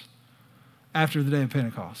 years after the day of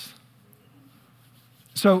Pentecost.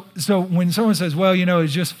 So when someone says, well,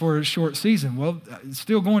 it's just for a short season, well, it's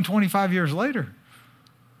still going 25 years later.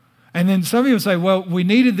 And then some people say, well, we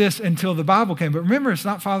needed this until the Bible came. But remember, it's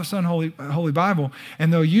not Father, Son, Holy Bible.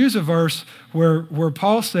 And they'll use a verse where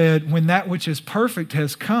Paul said, when that which is perfect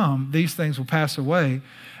has come, these things will pass away,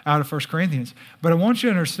 out of 1 Corinthians. But I want you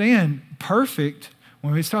to understand, perfect,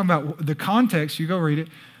 when he's talking about the context, you go read it,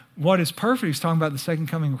 what is perfect, he's talking about the second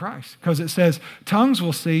coming of Christ. Because it says, tongues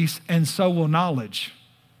will cease and so will knowledge.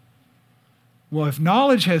 Well, if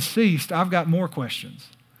knowledge has ceased, I've got more questions.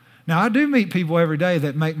 Now, I do meet people every day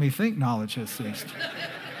that make me think knowledge has ceased.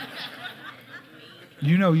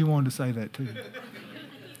 You wanted to say that too.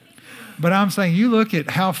 But I'm saying, you look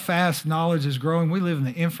at how fast knowledge is growing. We live in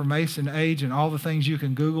the information age and all the things you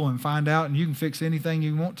can Google and find out, and you can fix anything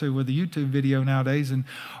you want to with a YouTube video nowadays, and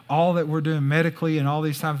all that we're doing medically and all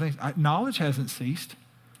these type of things. Knowledge hasn't ceased.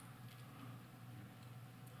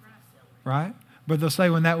 Right? But they'll say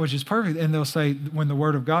when that which is perfect, and they'll say when the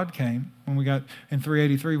Word of God came, when we got in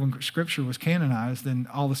 383, when Scripture was canonized, then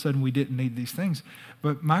all of a sudden we didn't need these things.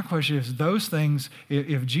 But my question is, those things,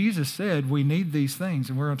 if Jesus said we need these things,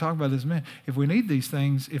 and we're going to talk about this in a minute, if we need these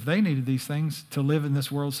things, if they needed these things to live in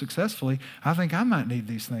this world successfully, I think I might need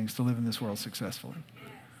these things to live in this world successfully.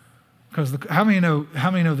 Because how many know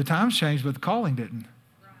the times changed, but the calling didn't?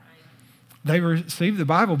 They received the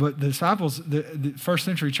Bible, but the disciples, the first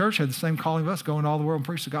century church had the same calling of us, go into all the world and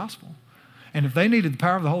preach the gospel. And if they needed the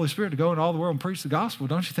power of the Holy Spirit to go into all the world and preach the gospel,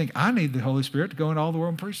 don't you think I need the Holy Spirit to go into all the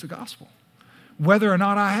world and preach the gospel? Whether or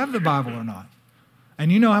not I have the Bible or not.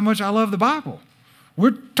 And you know how much I love the Bible.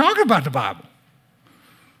 We're talking about the Bible.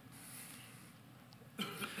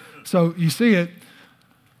 So you see it.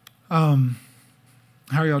 How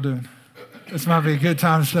are y'all doing? This might be a good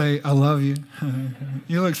time to say, I love you.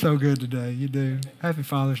 You look so good today. You do. Happy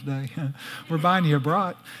Father's Day. We're buying you a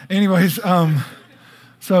brat. Anyways,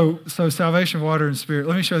 so salvation, water, and spirit.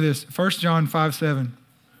 Let me show this. 1 John 5:7.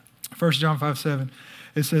 1 John 5:7.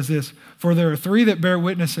 It says this, for there are three that bear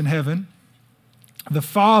witness in heaven, the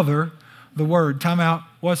Father, the Word. Time out.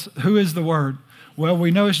 Who is the Word? Well,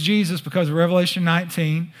 we know it's Jesus because of Revelation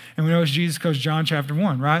 19, and we know it's Jesus because of John chapter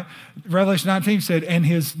 1, right? Revelation 19 said, and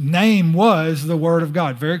his name was the Word of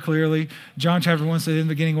God. Very clearly, John chapter 1 said, in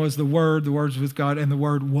the beginning was the Word was with God, and the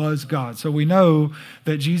Word was God. So we know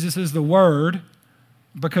that Jesus is the Word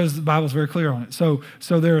because the Bible is very clear on it. So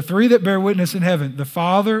there are three that bear witness in heaven, the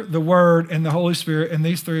Father, the Word, and the Holy Spirit, and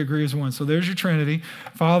these three agree as one. So there's your Trinity,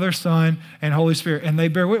 Father, Son, and Holy Spirit. And they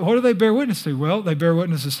bear witness. What do they bear witness to? Well, they bear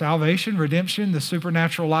witness to salvation, redemption, the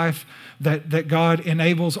supernatural life that God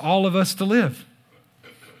enables all of us to live.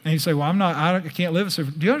 And you say, well, I can't live a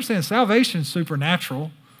super. Do you understand? Salvation is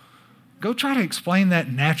supernatural. Go try to explain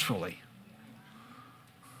that naturally.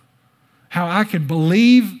 How I can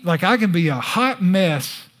believe, like I can be a hot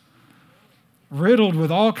mess, riddled with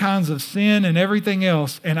all kinds of sin and everything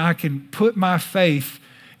else, and I can put my faith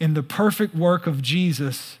in the perfect work of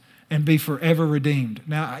Jesus and be forever redeemed.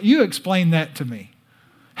 Now, you explain that to me,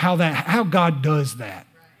 how God does that.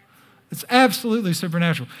 It's absolutely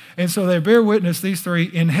supernatural. And so they bear witness, these three,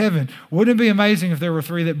 in heaven. Wouldn't it be amazing if there were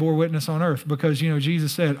three that bore witness on earth? Because,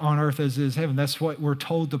 Jesus said, on earth as is heaven. That's what we're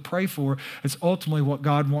told to pray for. It's ultimately what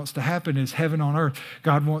God wants to happen is heaven on earth.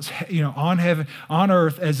 God wants, on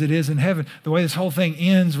earth as it is in heaven. The way this whole thing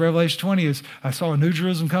ends, Revelation 20, is I saw a new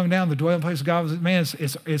Jerusalem coming down. The dwelling place of God was, man,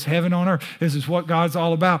 it's heaven on earth. This is what God's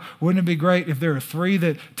all about. Wouldn't it be great if there are three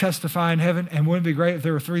that testify in heaven? And wouldn't it be great if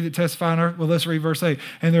there were three that testify on earth? Well, let's read verse 8.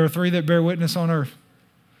 And there are three that bear witness on earth.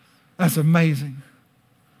 That's amazing.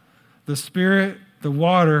 The Spirit, the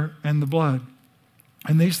water, and the blood.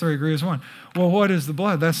 And these three agree as one. Well, what is the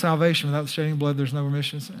blood? That's salvation. Without the shedding of blood, there's no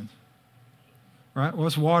remission of sins. Right?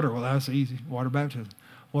 What's water? Well, that's easy. Water baptism.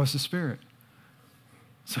 What's the Spirit?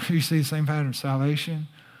 So you see the same pattern. Salvation,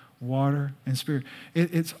 water, and Spirit.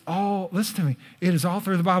 It's all, listen to me, it is all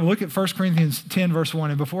through the Bible. Look at 1 Corinthians 10, verse 1.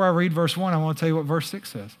 And before I read verse 1, I want to tell you what verse 6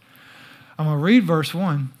 says. I'm going to read verse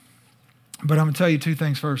 1. But I'm going to tell you two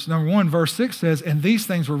things first. Number one, verse 6 says, and these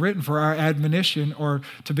things were written for our admonition or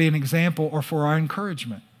to be an example or for our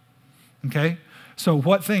encouragement. Okay? So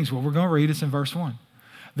what things? Well, we're going to read. It's in verse 1.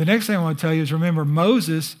 The next thing I want to tell you is remember,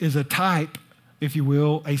 Moses is a type if you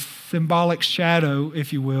will, a symbolic shadow,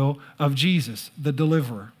 if you will, of Jesus, the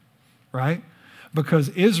deliverer, right? Because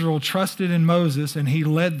Israel trusted in Moses and he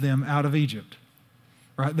led them out of Egypt,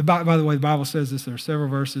 right? By the way, the Bible says this. There are several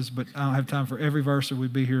verses, but I don't have time for every verse or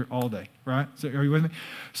we'd be here all day, right? So are you with me?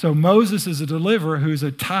 So Moses is a deliverer who's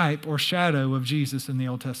a type or shadow of Jesus in the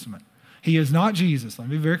Old Testament. He is not Jesus. Let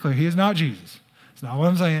me be very clear. He is not Jesus. It's not what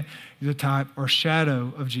I'm saying. He's a type or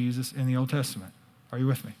shadow of Jesus in the Old Testament. Are you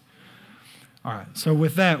with me? All right. So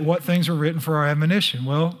with that, what things were written for our admonition?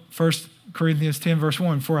 Well, 1 Corinthians 10, verse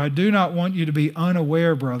 1, for I do not want you to be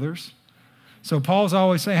unaware, brothers. So Paul's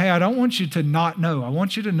always saying, hey, I don't want you to not know. I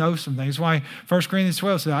want you to know some things. Why 1 Corinthians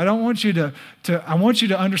 12 says, I don't want you to I want you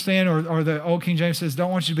to understand, or the old King James says,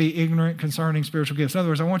 don't want you to be ignorant concerning spiritual gifts. In other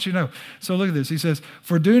words, I want you to know. So look at this. He says,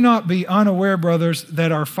 for do not be unaware, brothers,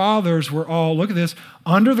 that our fathers were all, look at this,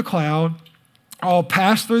 under the cloud, all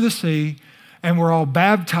passed through the sea, and were all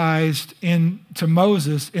baptized into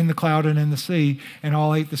Moses in the cloud and in the sea, and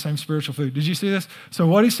all ate the same spiritual food. Did you see this? So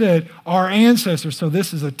what he said, our ancestors, so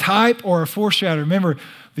this is a type or a foreshadow. Remember,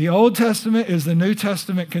 the Old Testament is the New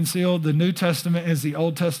Testament concealed. The New Testament is the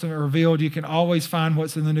Old Testament revealed. You can always find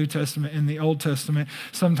what's in the New Testament in the Old Testament.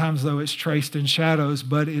 Sometimes, though, it's traced in shadows,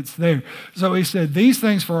 but it's there. So he said, these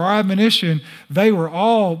things for our admonition, they were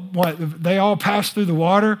all, they all passed through the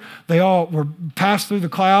water. They all were passed through the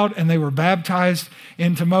cloud, and they were baptized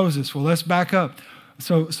into Moses. Well, let's back up.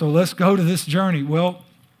 So let's go to this journey. Well,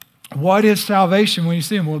 what is salvation when you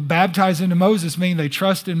see them? Well, baptized into Moses means they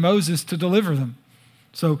trust in Moses to deliver them.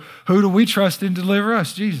 So who do we trust in to deliver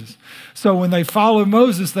us? Jesus. So when they followed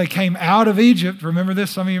Moses, they came out of Egypt. Remember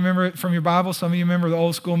this? Some of you remember it from your Bible. Some of you remember the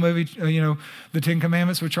old school movie, the Ten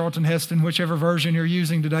Commandments with Charlton Heston, whichever version you're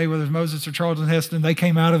using today, whether it's Moses or Charlton Heston, they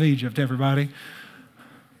came out of Egypt, everybody.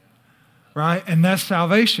 Right? And that's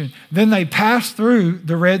salvation. Then they passed through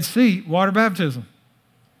the Red Sea, water baptism.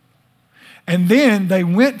 And then they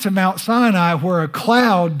went to Mount Sinai where a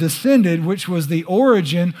cloud descended, which was the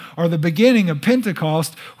origin or the beginning of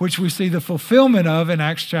Pentecost, which we see the fulfillment of in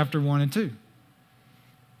Acts chapter 1 and 2.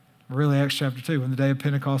 Really, Acts chapter 2, when the day of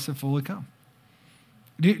Pentecost had fully come.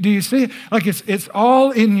 Do you see it? Like it's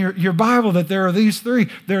all in your Bible that there are these three.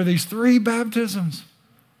 There are these three baptisms.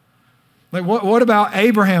 Like what about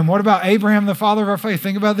Abraham? What about Abraham, the father of our faith?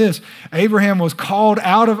 Think about this. Abraham was called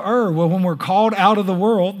out of Ur. Well, when we're called out of the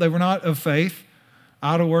world, they were not of faith,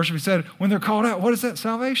 out of worship. He said, when they're called out, what is that?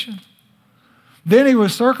 Salvation. Then he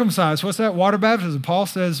was circumcised. What's that? Water baptism. Paul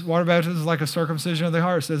says water baptism is like a circumcision of the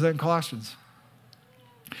heart. It says that in Colossians.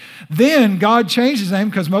 Then God changed his name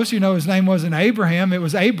because most of you know his name wasn't Abraham, it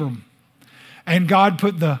was Abram. And God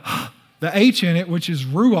put the H in it, which is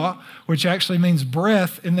ruah, which actually means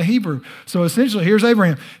breath in the Hebrew. So essentially, here's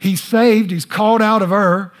Abraham. He's saved. He's called out of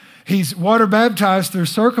Ur. He's water baptized through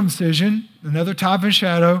circumcision, another type and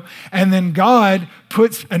shadow. And then God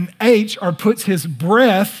puts an H, or puts his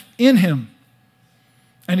breath in him.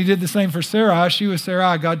 And he did the same for Sarai. She was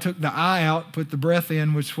Sarai. God took the I out, put the breath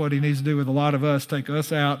in, which is what he needs to do with a lot of us. Take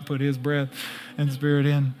us out, put his breath and spirit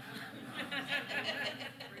in.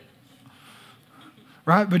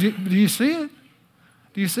 Right? But do you see it?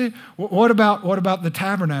 Do you see it? What about the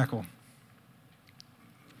tabernacle?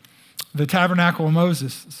 The tabernacle of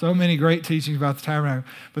Moses. So many great teachings about the tabernacle.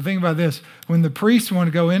 But think about this. When the priests want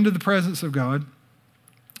to go into the presence of God,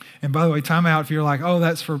 and by the way, time out if you're like, oh,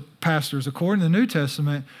 that's for pastors. According to the New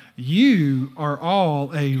Testament, you are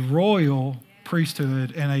all a royal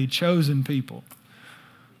priesthood and a chosen people.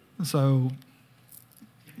 So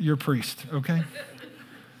you're priest, okay?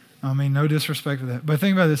 I mean, no disrespect to that. But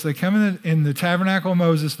think about this. They come in the tabernacle of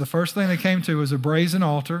Moses. The first thing they came to was a brazen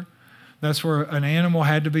altar. That's where an animal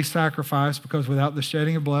had to be sacrificed because without the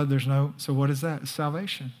shedding of blood, there's no... So what is that? It's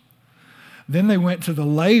salvation. Then they went to the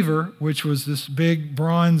laver, which was this big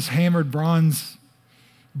hammered bronze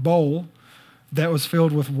bowl that was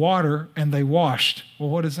filled with water, and they washed. Well,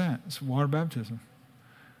 what is that? It's water baptism.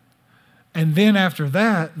 And then after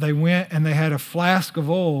that, they went and they had a flask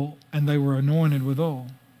of oil, and they were anointed with oil.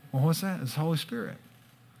 Well, what's that? It's the Holy Spirit.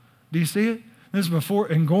 Do you see it? This is before,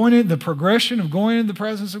 and the progression of going into the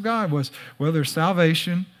presence of God was, well, there's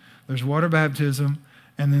salvation, there's water baptism,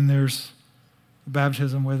 and then there's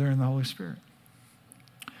baptism with her in the Holy Spirit.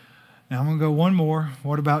 Now I'm going to go one more.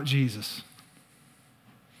 What about Jesus?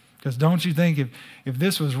 Because don't you think if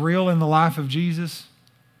this was real in the life of Jesus,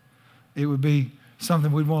 it would be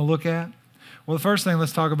something we'd want to look at? Well, the first thing,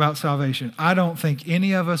 let's talk about salvation. I don't think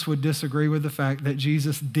any of us would disagree with the fact that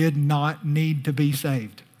Jesus did not need to be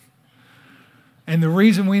saved. And the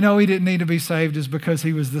reason we know he didn't need to be saved is because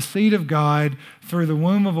he was the seed of God through the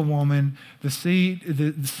womb of a woman. The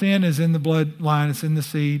sin is in the bloodline, it's in the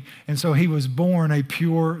seed. And so he was born a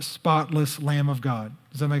pure, spotless Lamb of God.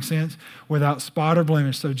 Does that make sense? Without spot or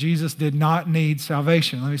blemish. So Jesus did not need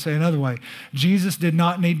salvation. Let me say another way. Jesus did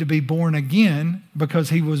not need to be born again because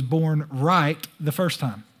he was born right the first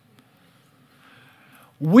time.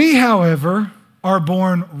 We, however, are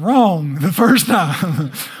born wrong the first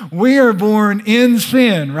time. We are born in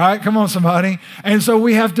sin, right? Come on, somebody. And so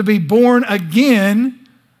we have to be born again,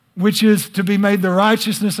 which is to be made the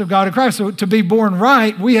righteousness of God in Christ. So to be born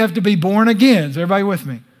right, we have to be born again. Is everybody with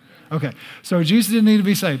me? Okay, so Jesus didn't need to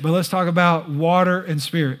be saved, but let's talk about water and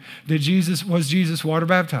spirit. Was Jesus water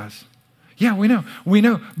baptized? Yeah, we know. We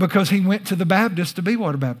know because he went to the Baptist to be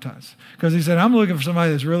water baptized. Because he said, I'm looking for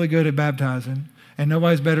somebody that's really good at baptizing, and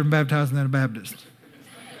nobody's better than baptizing than a Baptist.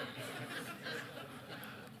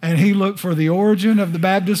 And he looked for the origin of the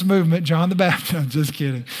Baptist movement, John the Baptist. I'm just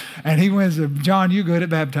kidding. And he went and said, John, you're good at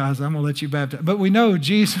baptizing. I'm going to let you baptize. But we know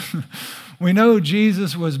Jesus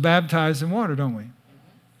was baptized in water, don't we?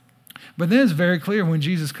 But then it's very clear when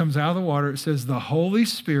Jesus comes out of the water, it says the Holy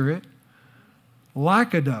Spirit,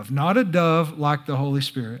 like a dove, not a dove like the Holy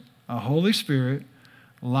Spirit, a Holy Spirit,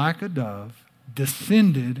 like a dove,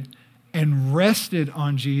 descended and rested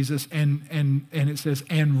on Jesus, and it says,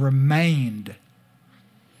 and remained.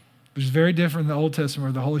 Which is very different in the Old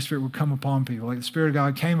Testament where the Holy Spirit would come upon people. Like the Spirit of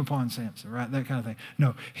God came upon Samson, right? That kind of thing.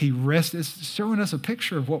 No, he rested. It's showing us a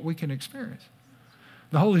picture of what we can experience.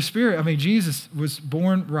 The Holy Spirit, Jesus was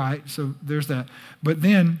born right, so there's that. But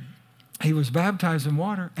then he was baptized in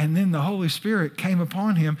water, and then the Holy Spirit came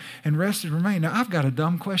upon him and rested and remained. Now, I've got a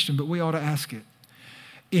dumb question, but we ought to ask it.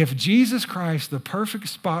 If Jesus Christ, the perfect,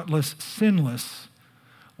 spotless, sinless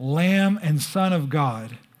Lamb and Son of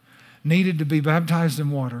God, needed to be baptized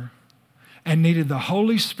in water and needed the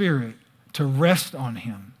Holy Spirit to rest on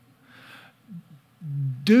him,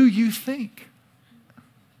 do you think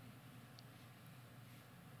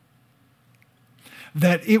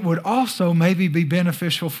that it would also maybe be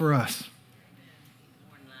beneficial for us?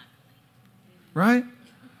 Right?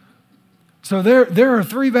 So there are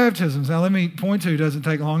 3 baptisms. Now let me point to, it doesn't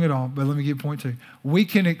take long at all, but let me get point 2. We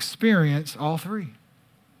can experience all 3.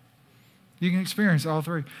 You can experience all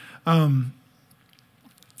 3.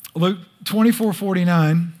 Luke 24:49,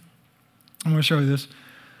 I'm going to show you this.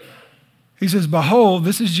 He says, behold,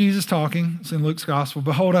 this is Jesus talking. It's in Luke's gospel.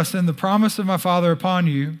 Behold, I send the promise of my Father upon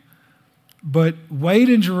you, but wait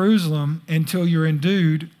in Jerusalem until you're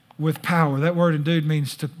endued with power. That word endued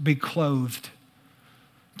means to be clothed,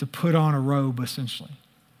 to put on a robe, essentially.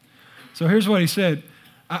 So here's what he said.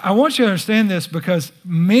 I want you to understand this because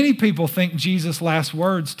many people think Jesus' last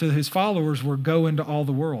words to his followers were go into all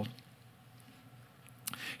the world.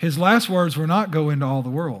 His last words were not go into all the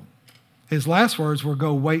world. His last words were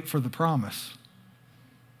go wait for the promise.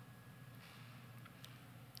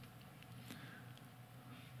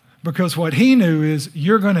 Because what he knew is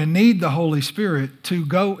you're going to need the Holy Spirit to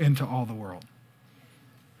go into all the world.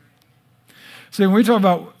 See, when we talk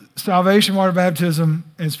about salvation, water baptism,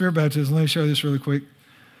 and spirit baptism, let me show you this really quick.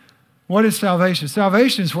 What is salvation?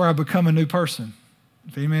 Salvation is where I become a new person.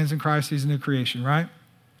 If any man's in Christ, he's a new creation, right?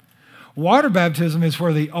 Water baptism is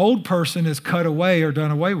where the old person is cut away or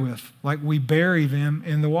done away with. Like we bury them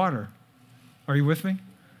in the water. Are you with me?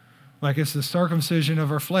 Like it's the circumcision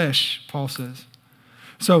of our flesh, Paul says.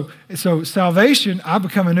 So salvation, I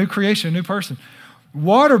become a new creation, a new person.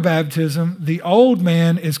 Water baptism, the old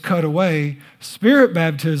man is cut away. Spirit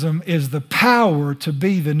baptism is the power to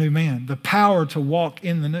be the new man, the power to walk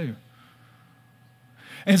in the new.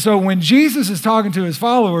 And so when Jesus is talking to his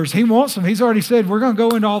followers, he wants them. He's already said, we're going to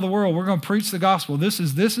go into all the world. We're going to preach the gospel. This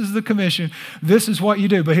is the commission. This is what you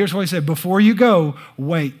do. But here's what he said. Before you go,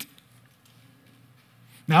 wait.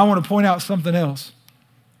 Now I want to point out something else.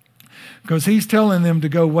 Because he's telling them to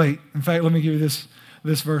go wait. In fact, let me give you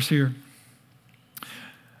this verse here.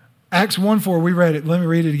 Acts 1:4, we read it. Let me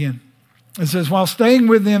read it again. It says, while staying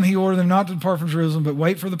with them, he ordered them not to depart from Jerusalem, but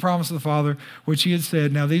wait for the promise of the Father, which he had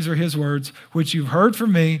said. Now these are his words, which you've heard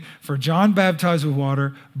from me, for John baptized with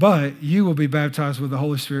water, but you will be baptized with the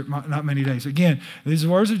Holy Spirit not many days. Again, these are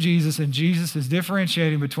the words of Jesus, and Jesus is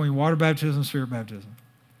differentiating between water baptism and spirit baptism.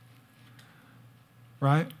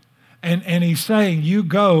 Right? And he's saying, you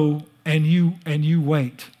go and you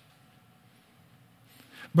wait.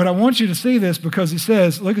 But I want you to see this because he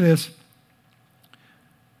says, look at this.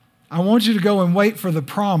 I want you to go and wait for the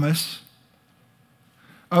promise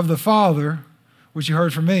of the Father, which you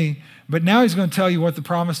heard from me. But now he's going to tell you what the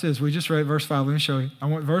promise is. We just read verse 5. Let me show you. I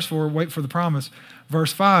want verse 4, wait for the promise.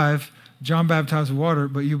 Verse 5, John baptized with water,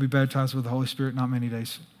 but you'll be baptized with the Holy Spirit not many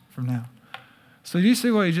days from now. So do you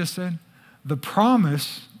see what he just said? The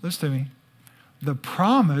promise, listen to me, the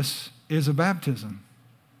promise is a baptism.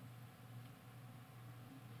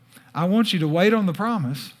 I want you to wait on the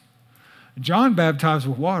promise. John baptized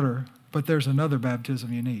with water, but there's another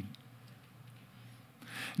baptism you need.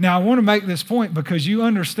 Now, I want to make this point because you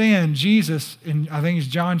understand Jesus, in I think it's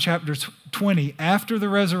John chapter 20, after the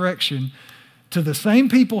resurrection, to the same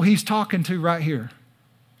people he's talking to right here,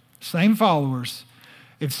 same followers,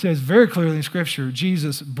 it says very clearly in Scripture,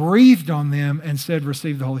 Jesus breathed on them and said,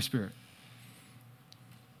 receive the Holy Spirit.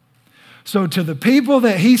 So to the people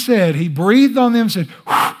that he said, he breathed on them and said,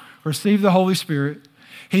 receive the Holy Spirit.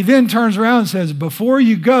 He then turns around and says, before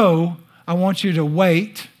you go, I want you to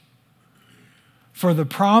wait for the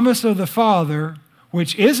promise of the Father,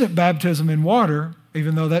 which isn't baptism in water,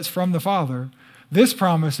 even though that's from the Father. This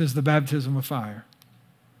promise is the baptism of fire.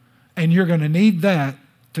 And you're going to need that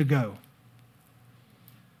to go.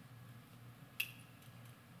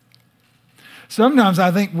 Sometimes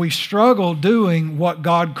I think we struggle doing what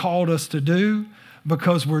God called us to do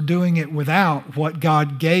because we're doing it without what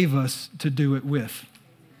God gave us to do it with.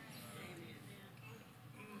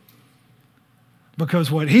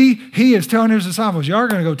 Because what he is telling his disciples, you are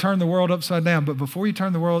going to go turn the world upside down, but before you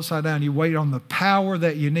turn the world upside down, you wait on the power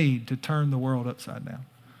that you need to turn the world upside down.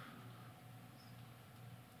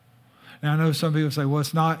 Now, I know some people say, well,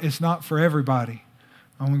 it's not for everybody.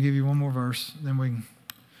 I'm going to give you one more verse, then we can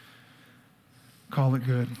call it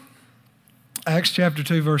good. Acts chapter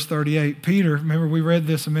 2, verse 38. Peter, remember we read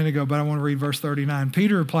this a minute ago, but I want to read verse 39.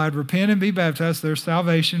 Peter replied, repent and be baptized. There's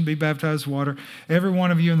salvation, be baptized with water. Every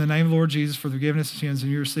one of you in the name of the Lord Jesus for the forgiveness of sins,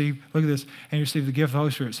 and you receive, look at this, and you receive the gift of the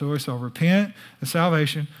Holy Spirit. So we saw repent, the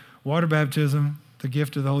salvation, water baptism, the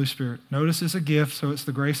gift of the Holy Spirit. Notice it's a gift, so it's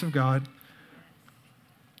the grace of God.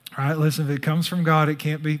 All right, listen, if it comes from God, it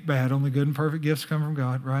can't be bad. Only good and perfect gifts come from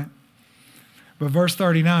God, right? But verse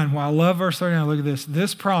 39, well, I love verse 39. Look at this.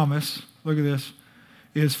 This promise, look at this,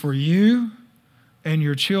 is for you and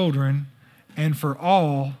your children and for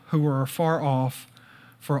all who are far off,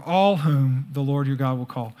 for all whom the Lord your God will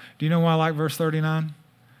call. Do you know why I like verse 39?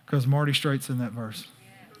 Because Marty Straight's in that verse.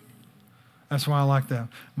 That's why I like that.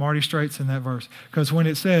 Marty Straight's in that verse. Because when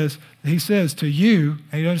it says, he says to you,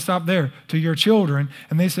 and he doesn't stop there, to your children,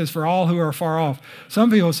 and then he says for all who are far off. Some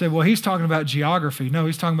people say, well, he's talking about geography. No,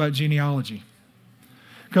 he's talking about genealogy.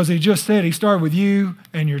 Because he just said he started with you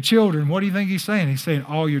and your children. What do you think he's saying? He's saying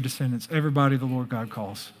all your descendants, everybody the Lord God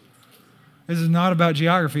calls. This is not about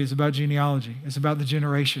geography. It's about genealogy. It's about the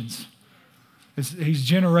generations.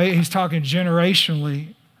 He's talking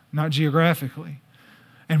generationally, not geographically.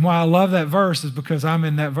 And why I love that verse is because I'm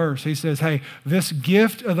in that verse. He says, hey, this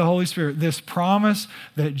gift of the Holy Spirit, this promise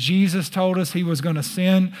that Jesus told us he was going to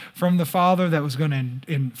send from the Father, that was going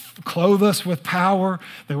to clothe us with power,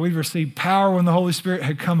 that we'd receive power when the Holy Spirit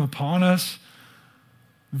had come upon us.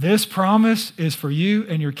 This promise is for you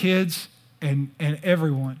and your kids and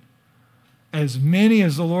everyone. As many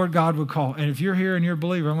as the Lord God would call. And if you're here and you're a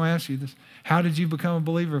believer, I'm going to ask you this. How did you become a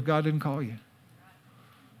believer if God didn't call you?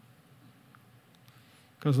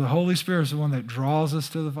 Because the Holy Spirit is the one that draws us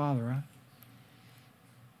to the Father, right?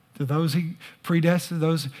 To those he predestined,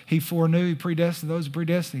 those he foreknew, he predestined, those he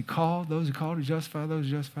predestined, he called, those he called, he justified, those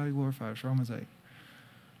he justified, he glorified. It's Romans 8.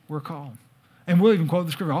 We're called. And we'll even quote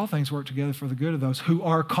the scripture, all things work together for the good of those who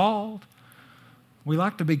are called. We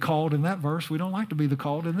like to be called in that verse. We don't like to be the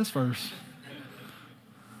called in this verse.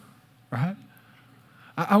 Right?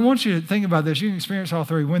 I want you to think about this. You can experience all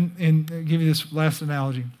three. Give you this last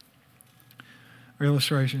analogy.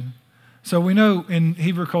 Illustration. So we know in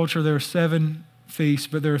Hebrew culture there are 7 feasts,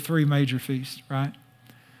 but there are 3 major feasts, right?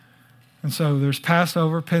 And so there's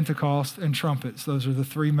Passover, Pentecost, and trumpets. Those are the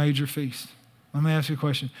 3 major feasts. Let me ask you a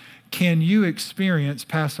question. Can you experience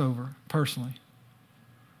Passover personally?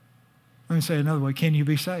 Let me say it another way. Can you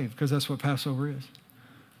be saved? Because that's what Passover is.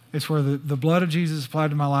 It's where the blood of Jesus is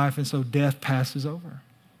applied to my life, and so death passes over,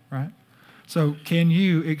 right? So can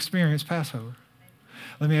you experience Passover?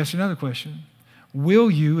 Let me ask you another question.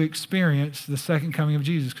 Will you experience the second coming of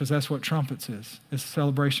Jesus? Because that's what trumpets is. It's a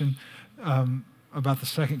celebration about the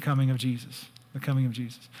second coming of Jesus, the coming of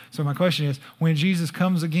Jesus. So my question is, when Jesus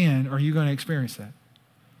comes again, are you going to experience that?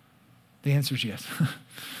 The answer is yes.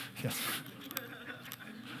 Yes.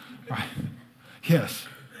 Right. Yes.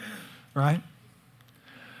 Right?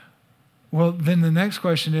 Well, then the next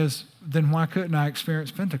question is, then why couldn't I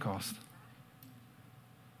experience Pentecost?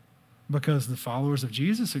 Because the followers of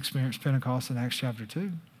Jesus experienced Pentecost in Acts chapter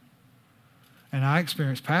 2. And I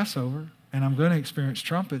experienced Passover, and I'm going to experience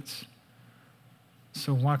trumpets.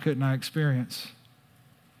 So why couldn't I experience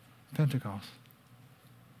Pentecost?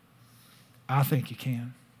 I think you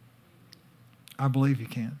can. I believe you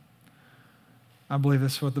can. I believe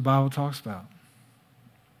that's what the Bible talks about.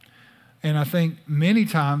 And I think many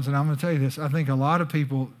times, and I'm going to tell you this, I think a lot of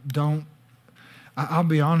people don't, I'll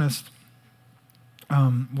be honest,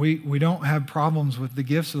 we don't have problems with the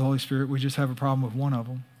gifts of the Holy Spirit. We just have a problem with one of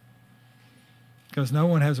them. Because no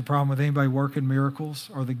one has a problem with anybody working miracles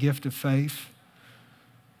or the gift of faith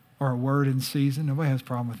or a word in season. Nobody has a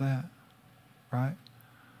problem with that, right?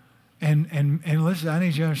 And listen, I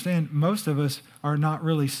need you to understand, most of us are not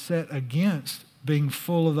really set against being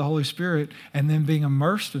full of the Holy Spirit and then being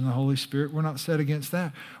immersed in the Holy Spirit. We're not set against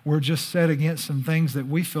that. We're just set against some things that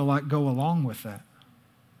we feel like go along with that.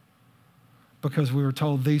 Because we were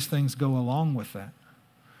told these things go along with that.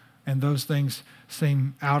 And those things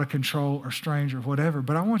seem out of control or strange or whatever.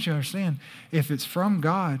 But I want you to understand, if it's from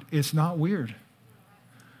God, it's not weird.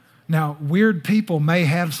 Now, weird people may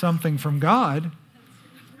have something from God,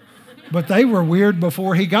 but they were weird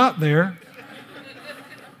before he got there.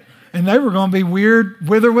 And they were going to be weird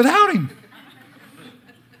with or without him.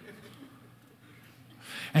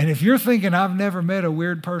 And if you're thinking, I've never met a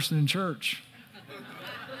weird person in church,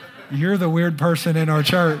 you're the weird person in our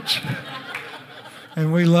church.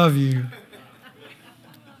 And we love you.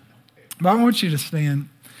 But I want you to stand.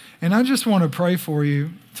 And I just want to pray for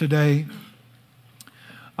you today.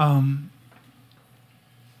 And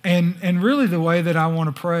really the way that I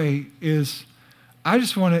want to pray is, I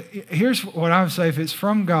just want to, here's what I would say, if it's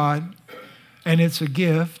from God and it's a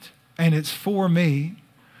gift and it's for me,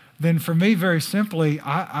 then for me, very simply,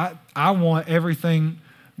 I want everything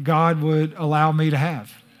God would allow me to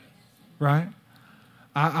have, right?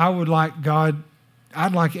 I would like God,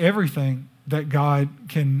 I'd like everything that God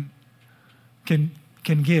can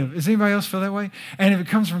give. Does anybody else feel that way? And if it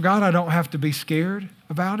comes from God, I don't have to be scared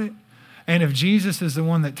about it. And if Jesus is the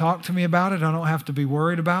one that talked to me about it, I don't have to be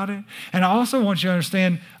worried about it. And I also want you to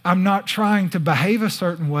understand, I'm not trying to behave a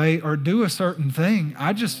certain way or do a certain thing.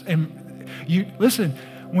 I just am, listen,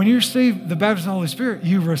 when you receive the baptism of the Holy Spirit,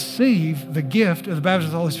 you receive the gift of the baptism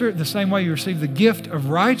of the Holy Spirit the same way you receive the gift of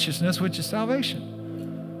righteousness, which is salvation.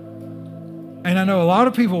 And I know a lot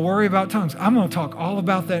of people worry about tongues. I'm going to talk all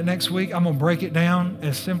about that next week. I'm going to break it down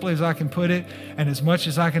as simply as I can put it and as much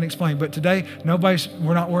as I can explain. But today,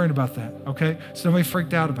 we're not worried about that, okay? So nobody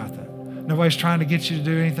freaked out about that. Nobody's trying to get you to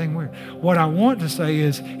do anything weird. What I want to say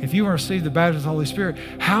is, if you receive the baptism of the Holy Spirit,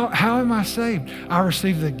 how am I saved? I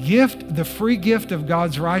receive the gift, the free gift of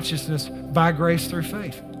God's righteousness by grace through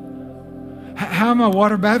faith. How am I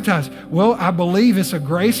water baptized? Well, I believe it's a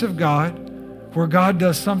grace of God where God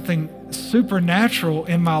does something supernatural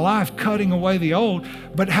in my life, cutting away the old.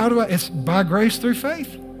 But it's by grace through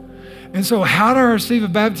faith. And so how do I receive a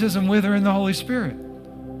baptism with or in the Holy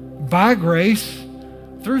Spirit? By grace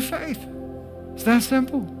through faith. It's that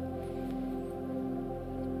simple.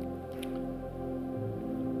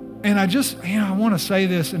 And I want to say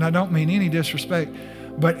this, and I don't mean any disrespect,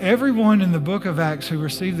 but everyone in the book of Acts who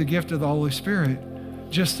received the gift of the Holy Spirit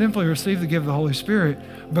just simply received the gift of the Holy Spirit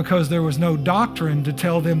because there was no doctrine to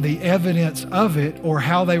tell them the evidence of it or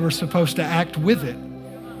how they were supposed to act with it.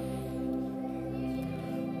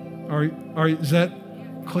 Is that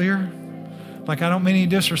clear? Like, I don't mean any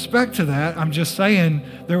disrespect to that. I'm just saying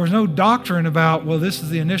there was no doctrine about, well, this is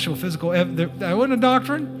the initial physical evidence. That wasn't a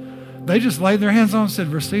doctrine. They just laid their hands on and said,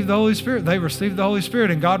 receive the Holy Spirit. They received the Holy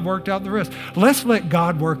Spirit, and God worked out the rest. Let's let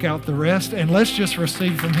God work out the rest, and let's just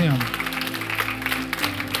receive from Him.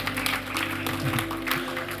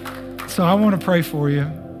 So I want to pray for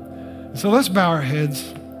you. So let's bow our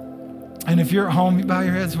heads. And if you're at home, you bow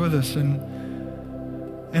your heads with us.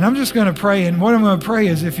 And I'm just going to pray. And what I'm going to pray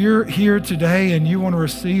is, if you're here today and you want to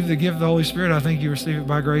receive the gift of the Holy Spirit, I think you receive it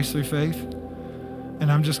by grace through faith.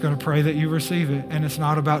 And I'm just going to pray that you receive it. And it's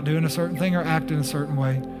not about doing a certain thing or acting a certain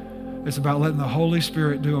way. It's about letting the Holy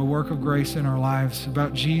Spirit do a work of grace in our lives,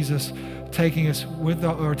 about Jesus taking us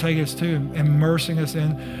taking us to Him, immersing us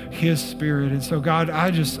in His Spirit. And so, God,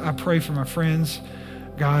 I pray for my friends,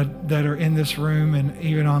 God, that are in this room and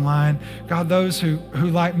even online. God, those who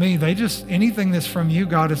like me, anything that's from you,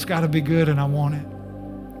 God, it's got to be good, and I want it.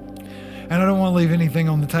 And I don't want to leave anything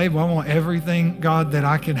on the table. I want everything, God, that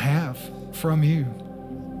I can have from you.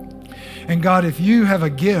 And God, if you have a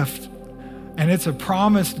gift, and it's a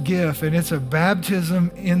promised gift, and it's a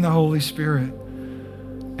baptism in the Holy Spirit,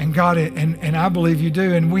 and God, and I believe you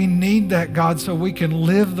do, and we need that, God, so we can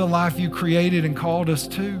live the life you created and called us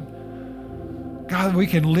to. God, we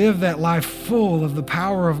can live that life full of the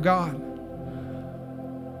power of God.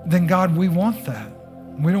 Then, God, we want that.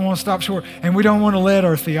 We don't want to stop short. And we don't want to let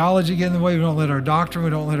our theology get in the way. We don't let our doctrine. We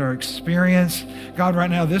don't let our experience. God, right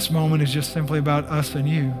now, this moment is just simply about us and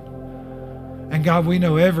you. And God, we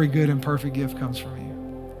know every good and perfect gift comes from you.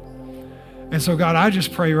 And so, God, I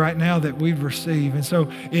just pray right now that we'd receive. And so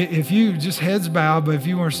if you, just heads bowed, but if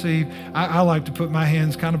you want to receive, I like to put my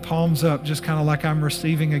hands kind of palms up, just kind of like I'm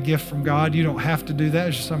receiving a gift from God. You don't have to do that.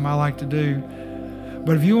 It's just something I like to do.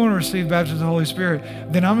 But if you want to receive baptism of the Holy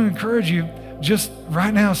Spirit, then I'm going to encourage you, just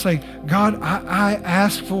right now say, God, I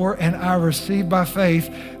ask for and I receive by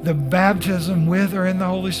faith the baptism with or in the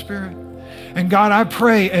Holy Spirit. And God, I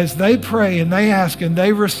pray as they pray and they ask and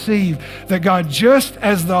they receive that, God, just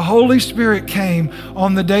as the Holy Spirit came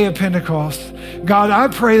on the day of Pentecost, God, I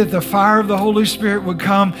pray that the fire of the Holy Spirit would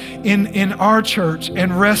come in our church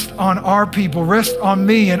and rest on our people, rest on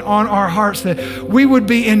me and on our hearts, that we would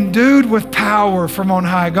be endued with power from on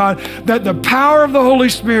high, God, that the power of the Holy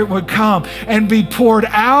Spirit would come and be poured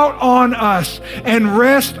out on us and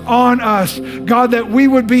rest on us, God, that we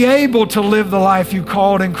would be able to live the life you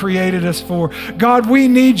called and created us for. God, we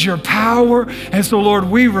need your power. And so, Lord,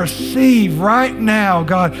 we receive right now,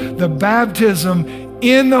 God, the baptism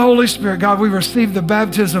in the Holy Spirit. God, we receive the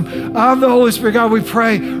baptism of the Holy Spirit. God, we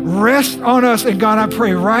pray, rest on us. And God, I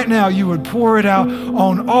pray right now you would pour it out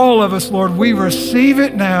on all of us, Lord. We receive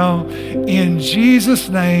it now in Jesus'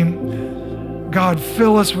 name. God,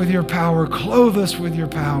 fill us with your power. Clothe us with your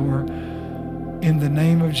power. In the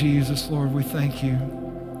name of Jesus, Lord, we thank you.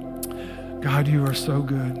 God, you are so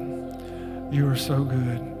good. You are so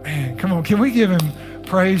good. Man, come on, can we give him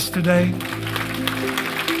praise today?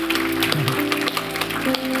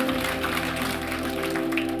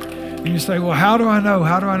 And you say, well, how do I know?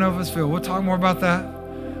 How do I know if it's filled? We'll talk more about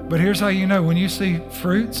that. But here's how you know. When you see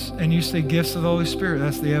fruits and you see gifts of the Holy Spirit,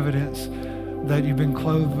 that's the evidence that you've been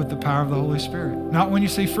clothed with the power of the Holy Spirit. Not when you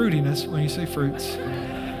see fruitiness, when you see fruits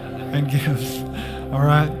and gifts. All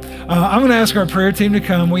right. I'm going to ask our prayer team to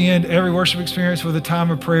come. We end every worship experience with a time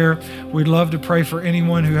of prayer. We'd love to pray for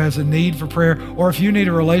anyone who has a need for prayer, or if you need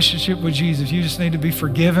a relationship with Jesus, you just need to be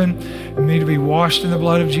forgiven, you need to be washed in the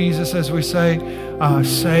blood of Jesus, as we say,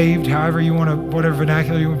 saved, however you want to, whatever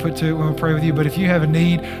vernacular you want to put to it, we want to pray with you. But if you have a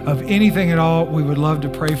need of anything at all, we would love to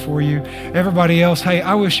pray for you. Everybody else, hey,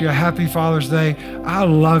 I wish you a happy Father's Day. I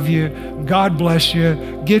love you. God bless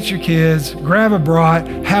you. Get your kids, grab a brat,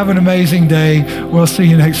 have an amazing day. We'll see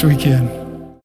you next weekend.